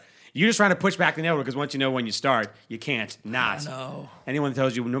not bad. You're just trying to push back the inevitable because once you know when you start, you can't not. know. Anyone that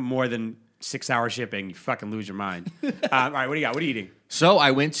tells you no more than 6-hour shipping, you fucking lose your mind. All right, what do you got? What are you eating? So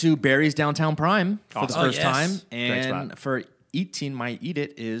I went to Barry's Downtown Prime for the Awesome. first Oh, yes. time. Great spot. And for eating, my eat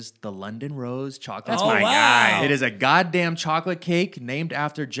it is the London Rose chocolate. That's Oh, my wow. guy. It is a goddamn chocolate cake named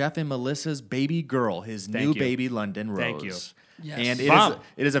after Jeff and Melissa's baby girl, his new you. baby London Rose. Thank you. Yes. And Bomb.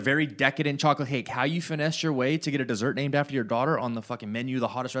 it is a very decadent chocolate cake. How you finesse your way to get a dessert named after your daughter on the fucking menu, the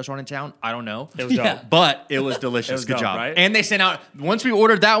hottest restaurant in town, I don't know. It was Yeah. dope. But it was delicious. It was Good dope, job. right? And they sent out, once we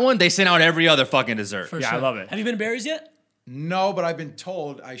ordered that one, they sent out every other fucking dessert. For Yeah, I sure. love it. Have you been to Barry's yet? No, but I've been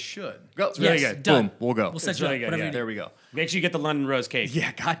told I should. Go. It's really Yes, good. done. Boom, we'll go. We'll set It's you really up. good, Whatever yeah. you There need. we go. Make sure you get the London Rose cake.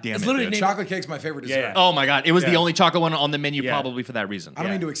 Yeah, goddamn It's it. literally dude. named- Chocolate cake's my favorite dessert. Yeah. Oh my god, it was the Yeah. only chocolate one on the menu Yeah. probably for that reason. I don't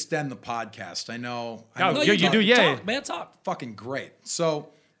Yeah. mean to extend the podcast. I know. No, No, you do, talk, yeah. Talk, man, talk. Fucking great. So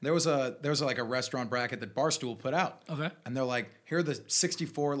there was like a restaurant bracket that Barstool put out. Okay. And they're like, here are the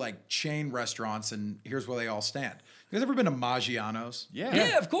 64 like chain restaurants, and here's where they all stand. You guys ever been to Maggiano's?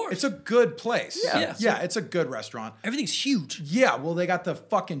 Yeah, of course. It's a good place. Yeah. Yeah, it's a good restaurant. Everything's huge. Yeah, well, they got the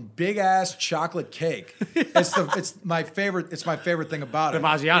fucking big ass chocolate cake. It's my favorite. It's my favorite thing about The it.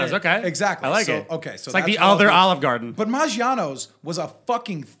 Maggiano's, Yeah. okay. Exactly. I like So- it. okay, so it's like that's the all other good. Olive Garden. But Maggiano's was a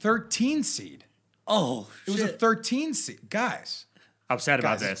fucking 13 seed. Oh, It was a shit. 13 seed, guys. Upset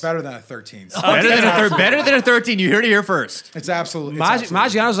about Guys, it's this. better than a 13 seed. Better than a 13. You heard it here first. It's absolutely. it's absolutely-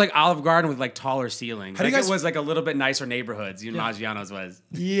 Maggiano's like Olive Garden with like taller ceilings. How do Like you guys- it was like a little bit nicer neighborhoods. Even Maggiano's was.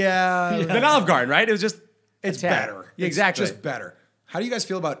 Yeah, Than Olive Garden, right? It was just it's a tad. better. Yeah, exactly. It's just better. How do you guys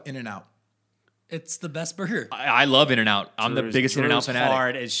feel about In-N-Out? It's the best burger. I love In-N-Out. I'm the biggest In-N-Out Drew's fanatic.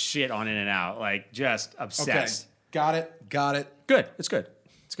 hard as shit on In-N-Out. Like just obsessed. Got it. Good. It's good.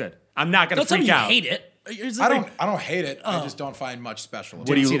 It's good. I'm not gonna Don't tell me freak you out. hate it. Is it I like- don't hate it. I just don't find much special. What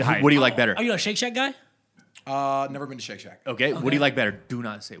do Didn't see you the hype. What do you like better? Are you a Shake Shack guy? Never been to Shake Shack. Okay. What do you like better? Do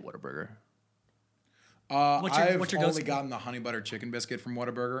not say Whataburger. What's your- I've what's your only go-to? gotten the honey butter chicken biscuit from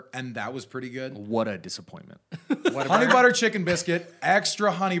Whataburger, and that was pretty good. What a disappointment. Honey butter chicken biscuit,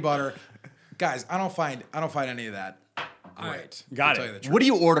 extra honey butter. Guys, I don't find any of that great. Got to tell it. you the truth. What do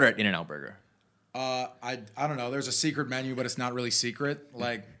you order at In-N-Out Burger? I don't know. There's a secret menu, but it's not really secret.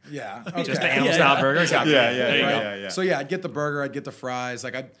 Like, yeah, okay. Just the animal style burger. There you go. So yeah, I'd get the burger, I'd get the fries.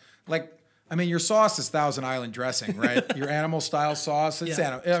 I mean, your sauce is Thousand Island dressing, right? Your animal style sauce. It's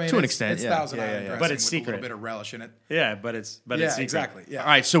Yeah. I mean, To an it's- extent, it's yeah. Thousand Yeah, Island yeah. dressing, But it's with a secret. little bit of relish in it. Yeah, but it's Yeah, secret. exactly. Yeah. All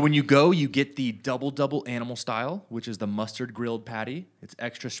right, so when you go, you get the double animal style, which is the mustard grilled patty. It's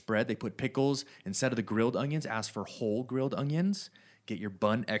extra spread. They put pickles instead of the grilled onions. Ask for whole grilled onions. Get your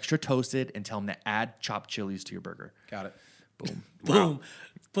bun extra toasted and tell them to add chopped chilies to your burger. Got it. Boom.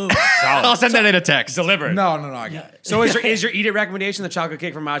 Boom. I'll send that in a text. Delivered. No, I got it. So is your eat it recommendation the chocolate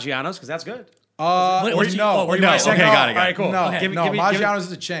cake from Maggiano's? Because that's good. What Or did you- no, oh, what or do you no. want? Okay, got it. All right, cool. No, Okay. Give me- no, give me- Maggiano's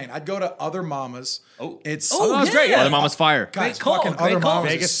is a chain. I'd go to Other Mamas. Oh. It's Oh, that's great. yeah. Other Mama's fire. guys, call, fucking great Other call.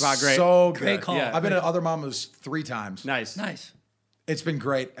 Mamas Vegas is spot, great. so Great good. call. Yeah. I've been to Other Mamas 3 times. Nice. Nice. It's been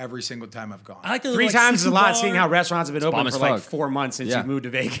great every single time I've gone. I like the 3 like, times is a seafood lot, bar. seeing how restaurants have been open bomb for as like fuck. 4 months since Yeah. you moved to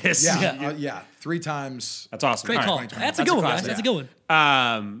Vegas. yeah, 3 times. That's awesome. Great All call. right. That's a That's good a one, guys. classic. That's a good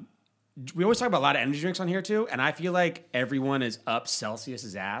one. We always talk about a lot of energy drinks on here too, and I feel like everyone is up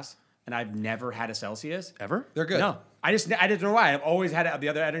Celsius's ass and I've never had a Celsius. Ever? They're good. No. I didn't know why. I've always had the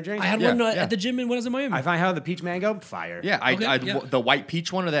other energy drinks. I had Yeah, one yeah. at the gym when I was in Miami. I find how the peach mango, fire. Yeah, Okay, the white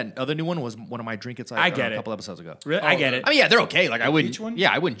peach one or that other new one was one of my drink. It's like I get a it. couple episodes ago. Really? I get it. I mean, yeah, they're okay. Like I wouldn't. peach one?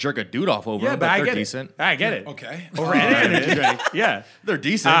 Yeah, I wouldn't jerk a dude off over Yeah, them, but but I they're get decent. it. I get it. Okay. Over any energy drink. Yeah. They're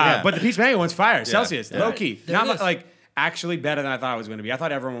decent. Yeah. But the peach mango one's fire. Celsius, Yeah. low key. There Not it is. like actually better than I thought it was going to be. I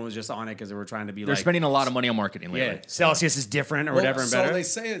thought everyone was just on it because they were trying to be they're like, spending a lot of money on marketing lately. yeah, Celsius is different or Well, whatever and so better.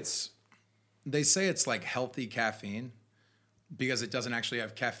 they say it's like healthy caffeine because it doesn't actually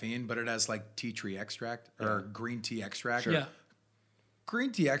have caffeine, but it has like tea tree extract or green tea extract. yeah.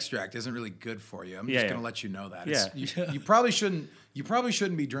 Green tea extract isn't really good for you. I'm Yeah, just yeah. going to let you know that. Yeah. You probably shouldn't. You probably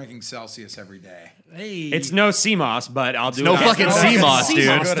shouldn't be drinking Celsius every day. Hey. It's no sea moss, but I'll do no it. fucking no sea fucking moss, sea dude.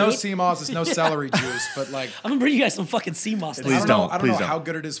 moss. It's no dude. sea moss. It's no celery juice. But like, I'm gonna bring you guys some fucking sea moss. Please I don't know, don't. I don't Please know don't. how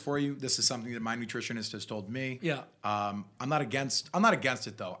good it is for you. This is something that my nutritionist has told me. Yeah. I'm not against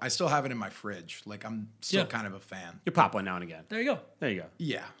it though. I still have it in my fridge. Like I'm still Yeah. kind of a fan. You pop one now and again. There you go. There you go.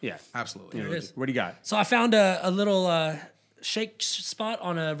 Yeah. Yeah. Absolutely. There it is. What do you got? So I found a little shake spot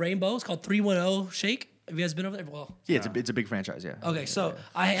on a Rainbow. It's called 310 Shake. Have you guys been over there? Well, Yeah, it's a big franchise. Yeah. okay. So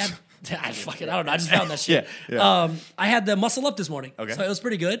I had, I don't know. I just found that shit. Yeah. I had the Muscle Up this morning. Okay. So it was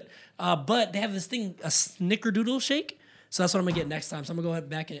pretty good. But they have this thing, a snickerdoodle shake. So that's what I'm gonna get next time. So I'm gonna go ahead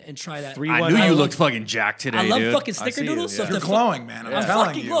back and try that. I knew you looked fucking jacked today, I love dude. fucking I see you, snickerdoodles. So if You're the glowing, man. I'm I'm telling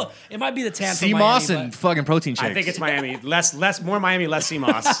fucking you. glow. It might be the tan sea from moss Miami, and but fucking protein shakes. I think it's Miami. More Miami, less sea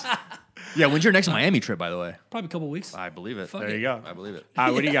moss. Yeah, when's your next Miami trip, by the way? probably a couple weeks. I believe it. Fuck There it. you go. I believe it.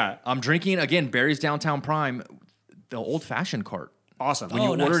 What do you got? I'm drinking again. Barry's Downtown Prime, the old fashioned cart. Awesome. When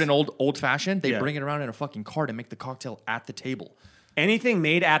Oh, you nice. ordered an old fashioned, they Yeah. bring it around in a fucking cart and make the cocktail at the table. Anything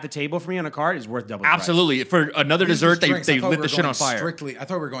made at the table for me on a cart is worth double the price. Absolutely. For another These dessert, drinks, they I thought lit we the were shit on going fire. Strictly, I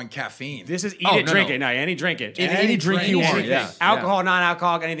thought we were going caffeine. This is eat Oh, it, no, drink no. it. No, any drink it. Any drink you want. Anything. Yeah. Alcohol,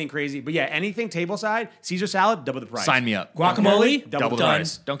 non-alcoholic, anything crazy. But yeah, anything table side, Caesar salad, double the price. Sign me up. Guacamole, double the done.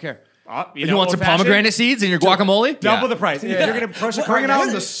 price. Don't care. You You want some pomegranate seeds in your guacamole? Double Yeah. the price. If you're gonna push a Bring cart it on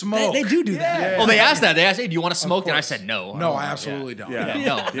next- the smoke. They do that. Oh, they asked that. They asked, hey, do you want to smoke? And I course. said no. No, don't I want- absolutely don't. Yeah.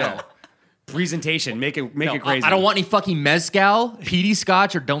 No, Yeah. Presentation. Make it No, crazy. I don't want any fucking mezcal, PD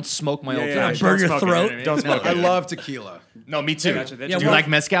scotch, or don't smoke my old Yeah, fashioned. burn your don't smoke throat. it. Don't smoke I it. love tequila. No, me too. gotcha. Do Yeah, you well- like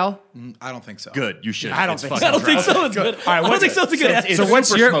mezcal? I don't think so. Good. You should. I don't It's think fucking I don't think gross. so. It's good. right, I don't what's think it- so. It's a good answer. So It's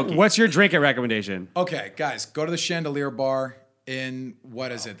super smoky. what's your drink recommendation? Okay, guys, go to the Chandelier Bar in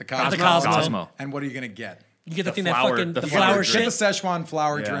what is it? The Cosmo. The Cosmo. Cosmo. And what are you gonna get? You get the thing flower- that fucking the the flower flower drink. Get the shit. Szechuan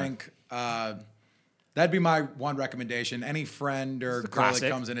flour Yeah. drink. That'd be my one recommendation. Any friend or girl that Classic.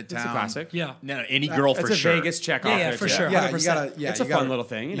 comes into town. It's a classic. Yeah. No, any girl It's for a sure. Vegas check Yeah, off. yeah, there, for too. sure. Yeah, 100%. you gotta. Yeah, It's a you gotta, fun little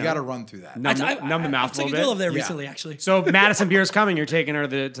thing, you know. got to run through that. Numb the mouth I've a little taken bit. Gil over there Yeah. recently, actually. So Madison Beer's coming. You're taking her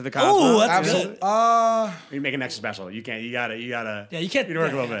to the Cosmo. Oh, that's Absolutely. good. You make an extra special. You can't. You gotta. Yeah, you can't- You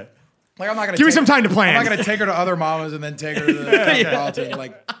work a yeah. little bit. Like I'm not gonna Give me take- some time to plan. I'm not gonna take her to other mamas and then take her to the Cosmopolitan.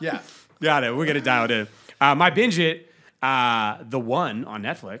 Like, yeah. Got it. We're gonna dial it in. My binge it. The One on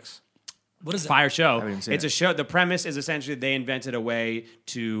Netflix. What is it? Fire show. haven't even seen It's it. a show. The premise is essentially they invented a way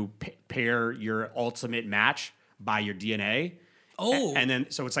to pair your ultimate match by your DNA. Oh. And then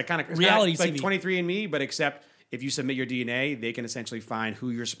so it's like kind of Reality like TV. 23andMe, but except if you submit your DNA, they can essentially find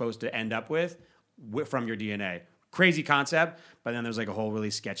who you're supposed to end up with from your DNA. Crazy concept, but then there's like a whole really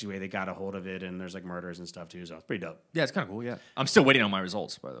sketchy way they got a hold of it, and there's like murders and stuff too. So it's pretty dope. Yeah, it's kind of cool. Yeah, I'm still waiting on my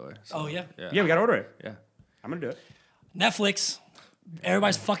results, by the way. So, Oh, yeah. Yeah, we gotta order it. yeah. I'm gonna do it. Netflix.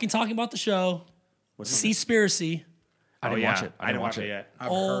 Everybody's fucking talking about the show. Seaspiracy. I didn't watch it. I didn't watch it yet.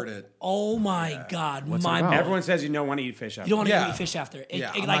 I've heard it. Oh my God. What's it My about? boy. Everyone says you don't want to eat fish. You don't want to Yeah. eat fish after.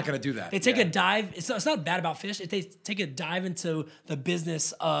 Yeah, I'm not gonna do that. They take Yeah. a dive. It's not bad about fish. They take a dive into the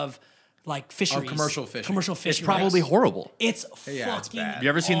business of like fisheries. commercial fishing. Commercial It's fishing. probably horrible. It's Yeah, it's fucking. bad. Have you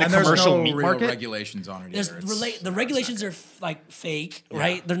ever seen the And there's commercial no meat real market? regulations on it There's either. It's- the regulations are like fake,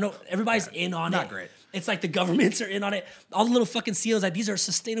 right? They're no everybody's in on it. Not great. It's like the governments are in on it. All the little fucking seals, like these are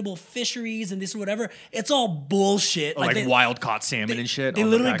sustainable fisheries and this or whatever. It's all bullshit. Like they- wild caught salmon and shit. They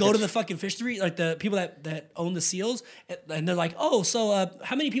on literally go to package. the fucking fishery, like the people that own the seals, and they're like, "Oh, so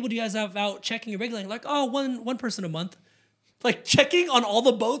how many people do you guys have out checking and regulating?" Like, "Oh, one person a month." Like checking on all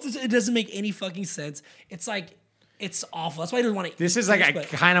the boats, it doesn't make any fucking sense. It's like it's awful. That's why I don't want to. This is like I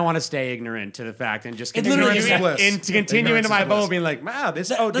kind of want to stay ignorant to the fact and just It continue, literally is bliss. to continue Ignorance into my is bliss. bubble, being like, "Wow, this."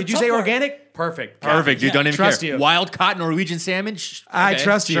 The Oh, did you tough say part- organic? Perfect. Perfect, dude. Yeah. Don't even Trust care. you. Wild caught Norwegian salmon. I Okay,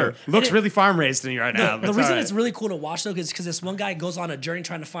 trust you. sure. Looks And it- really farm raised to me right now. The That's reason all right. it's really cool to watch though is because this one guy goes on a journey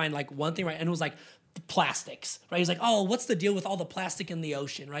trying to find like one thing, right? And it was like the plastics, right? He's like, "Oh, what's the deal with all the plastic in the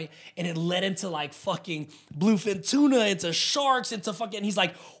ocean, right?" And it led into like fucking bluefin tuna, into sharks, into fucking. And he's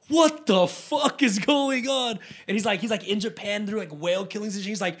like, what the fuck is going on? And he's like in Japan through like whale killings and shit.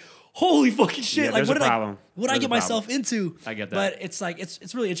 He's like, holy fucking shit! Yeah, like, there's a problem. What did I There's get a problem. myself into? I get that. But it's like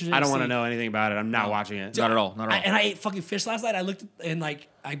it's really interesting. I don't want want to know anything about it. I'm not watching it. Not at all. Not at all. And I ate fucking fish last night. I looked and like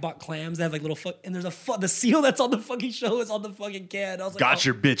I bought clams that have like little and there's the seal that's on the fucking show is on the fucking can. I was like, Got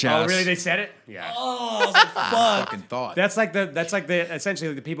your bitch ass. Oh, really? They said it? Yeah. Oh, I was like, fuck. Fucking thought. That's like the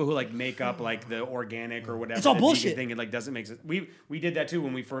essentially the people who like make up like the organic or whatever. It's all the vegan bullshit. thing. It like doesn't make sense. We did that too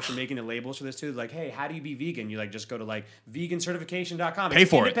when we first were making the labels for this too. Like, hey, how do you be vegan? You like just go to like vegancertification.com. Pay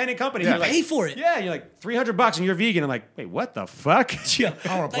for it. Independent company. Yeah. You're like, Pay for it. Yeah, you're like $300 and you're vegan. I'm like, wait, what the fuck? Yeah. I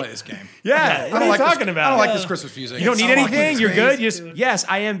don't want to play this game. Yeah, what are you talking this, about? I don't like this Christmas music. You don't need It's anything. fucking You're good. crazy. Yes,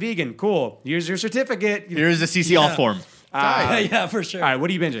 I am vegan. Cool. Here's your certificate. Here's the CCL Yeah. form. Yeah, for sure. All right, what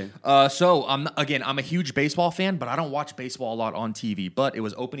are you binging? So I'm a huge baseball fan, but I don't watch baseball a lot on TV. But it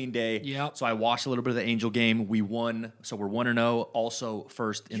was opening day, Yep. so I watched a little bit of the Angel game. We won, so we're 1-0. Also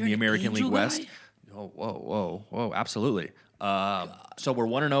first in You're the an American Angel League West. guy? Oh, whoa, absolutely. So we're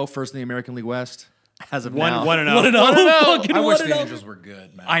 1-0, first in the American League West. As of now, 1-0. 1-0. Fucking I wish the 1-0. Angels were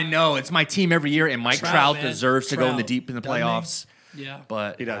good, man. I know it's my team every year, and Mike Trout, Trout man. deserves to go in the Trout. deep in the Doesn't he? playoffs. Yeah.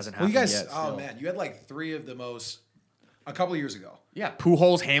 But He it does. hasn't Well, happened you guys, yet. oh still. man, you had like three of the most a couple of years ago. Yeah,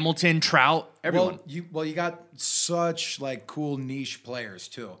 Pujols, Hamilton, Trout, everyone. Well, you got such like cool niche players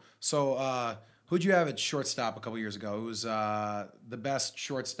too. So who'd you have at shortstop a couple years ago? Who was the best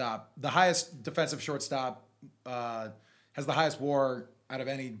shortstop, the highest defensive shortstop, has the highest WAR out of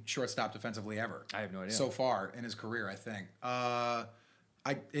any shortstop defensively ever. I have no idea. So far in his career, I think. I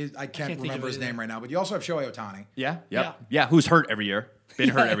can't think of remember it his either. name right now, but you also have Shohei Ohtani. Yeah, Yeah. yep. Yeah, who's hurt every year. Been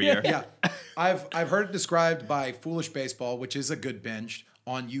hurt every year. Yeah, I've heard it described by Foolish Baseball, which is a good binge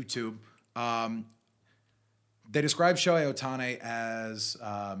on YouTube. They describe Shohei Ohtani as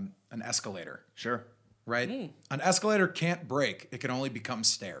an escalator, Sure. right? An escalator can't break; it can only become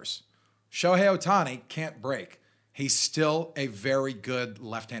stairs. Shohei Ohtani can't break. He's still a very good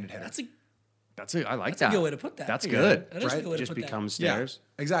left-handed hitter. That's it. I like That's that. a good way to put that. That's Yeah. good. That is a Right? good way to Just put that. becomes yeah, stairs.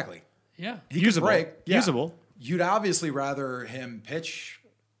 exactly. Yeah. He can Usable. break. Yeah. Usable. You'd obviously rather him pitch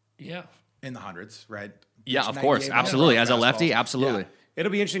Yeah. in the hundreds, right? Yeah, Pitch of course. 98 mile Absolutely. an hour As a lefty, fastballs. absolutely. Yeah.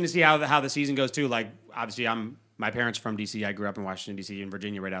 It'll be interesting to see how the season goes too. Like obviously, my parents are from DC. I grew up in Washington DC, in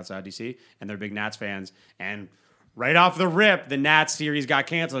Virginia, right outside DC, and they're big Nats fans. And right off the rip, the Nats series got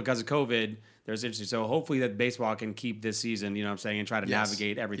canceled because of COVID. There's interesting. So hopefully that baseball can keep this season. You know what I'm saying, and try to Yes.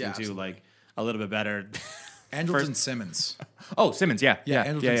 navigate everything Yeah, too, absolutely. like a little bit better. Andrelton Simmons. Oh, Simmons. Yeah. Yeah,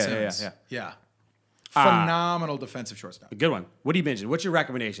 Yeah. Andrelton Yeah. Simmons. Yeah. Yeah. Phenomenal defensive shortstop. Good one. What are you binging? What's your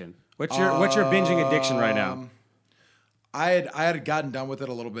recommendation? What's your binging addiction right now? I had gotten done with it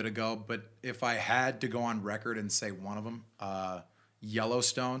a little bit ago, but if I had to go on record and say one of them,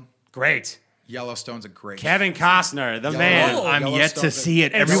 Yellowstone. Great. Yellowstone's a great Kevin Costner, the man. Oh. I'm yet to see it.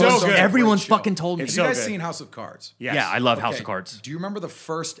 It's Everyone's so good. everyone's Great show. fucking told me. It's Have you so guys good. seen House of Cards? Yes. Yeah, I love House Okay, of Cards. Do you remember the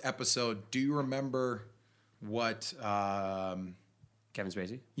first episode? Do you remember what? Kevin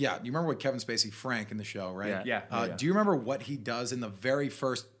Spacey. Yeah, you remember what Kevin Spacey, Frank, in the show, right? Yeah. Yeah. Do you remember what he does in the very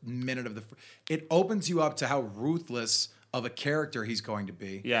first minute of the? It opens you up to how ruthless of a character he's going to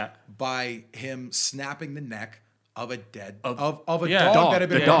be. Yeah. By him snapping the neck of a dead Of- of a Yeah. dog that had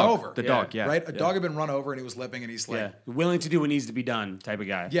The been run dog. over. The dog. Yeah. Right. A dog had been run over and he was limping and he's like, Yeah. Willing to do what needs to be done type of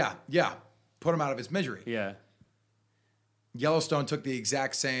guy. yeah. Put him out of his misery. Yeah. Yellowstone took the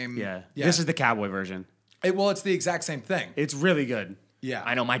exact same. Yeah. This is the cowboy version. It's the exact same thing. It's really good. Yeah.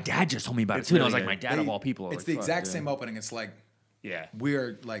 I know. My dad just told me about It's it too, and I was really like, good. my dad of all people. It's Like, the fuck, exact yeah. same opening. It's like Yeah.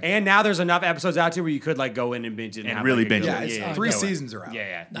 we're like. And now there's enough episodes out there where you could like go in and binge it And have, really like, a binge good- it. Yeah, it's 3 go in. seasons are out.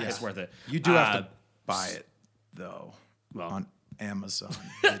 Yeah. It's worth it. You do have to buy it though. well. On Amazon.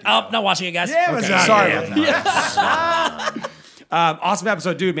 Oh, not watching it, guys. Amazon. Sorry Yeah. about that. Awesome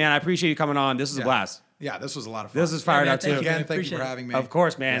episode, dude, man. I appreciate you coming on. This is a blast. Yeah, this was a lot of fun. This is fired man, up thank too. you, Again, man. thank you Appreciate for it. having me. Of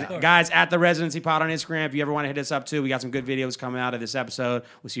course, man. Yeah. Guys, at the Residency Pod on Instagram, if you ever want to hit us up too, we got some good videos coming out of this episode.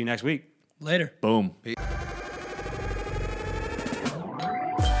 We'll see you next week. Later. Boom.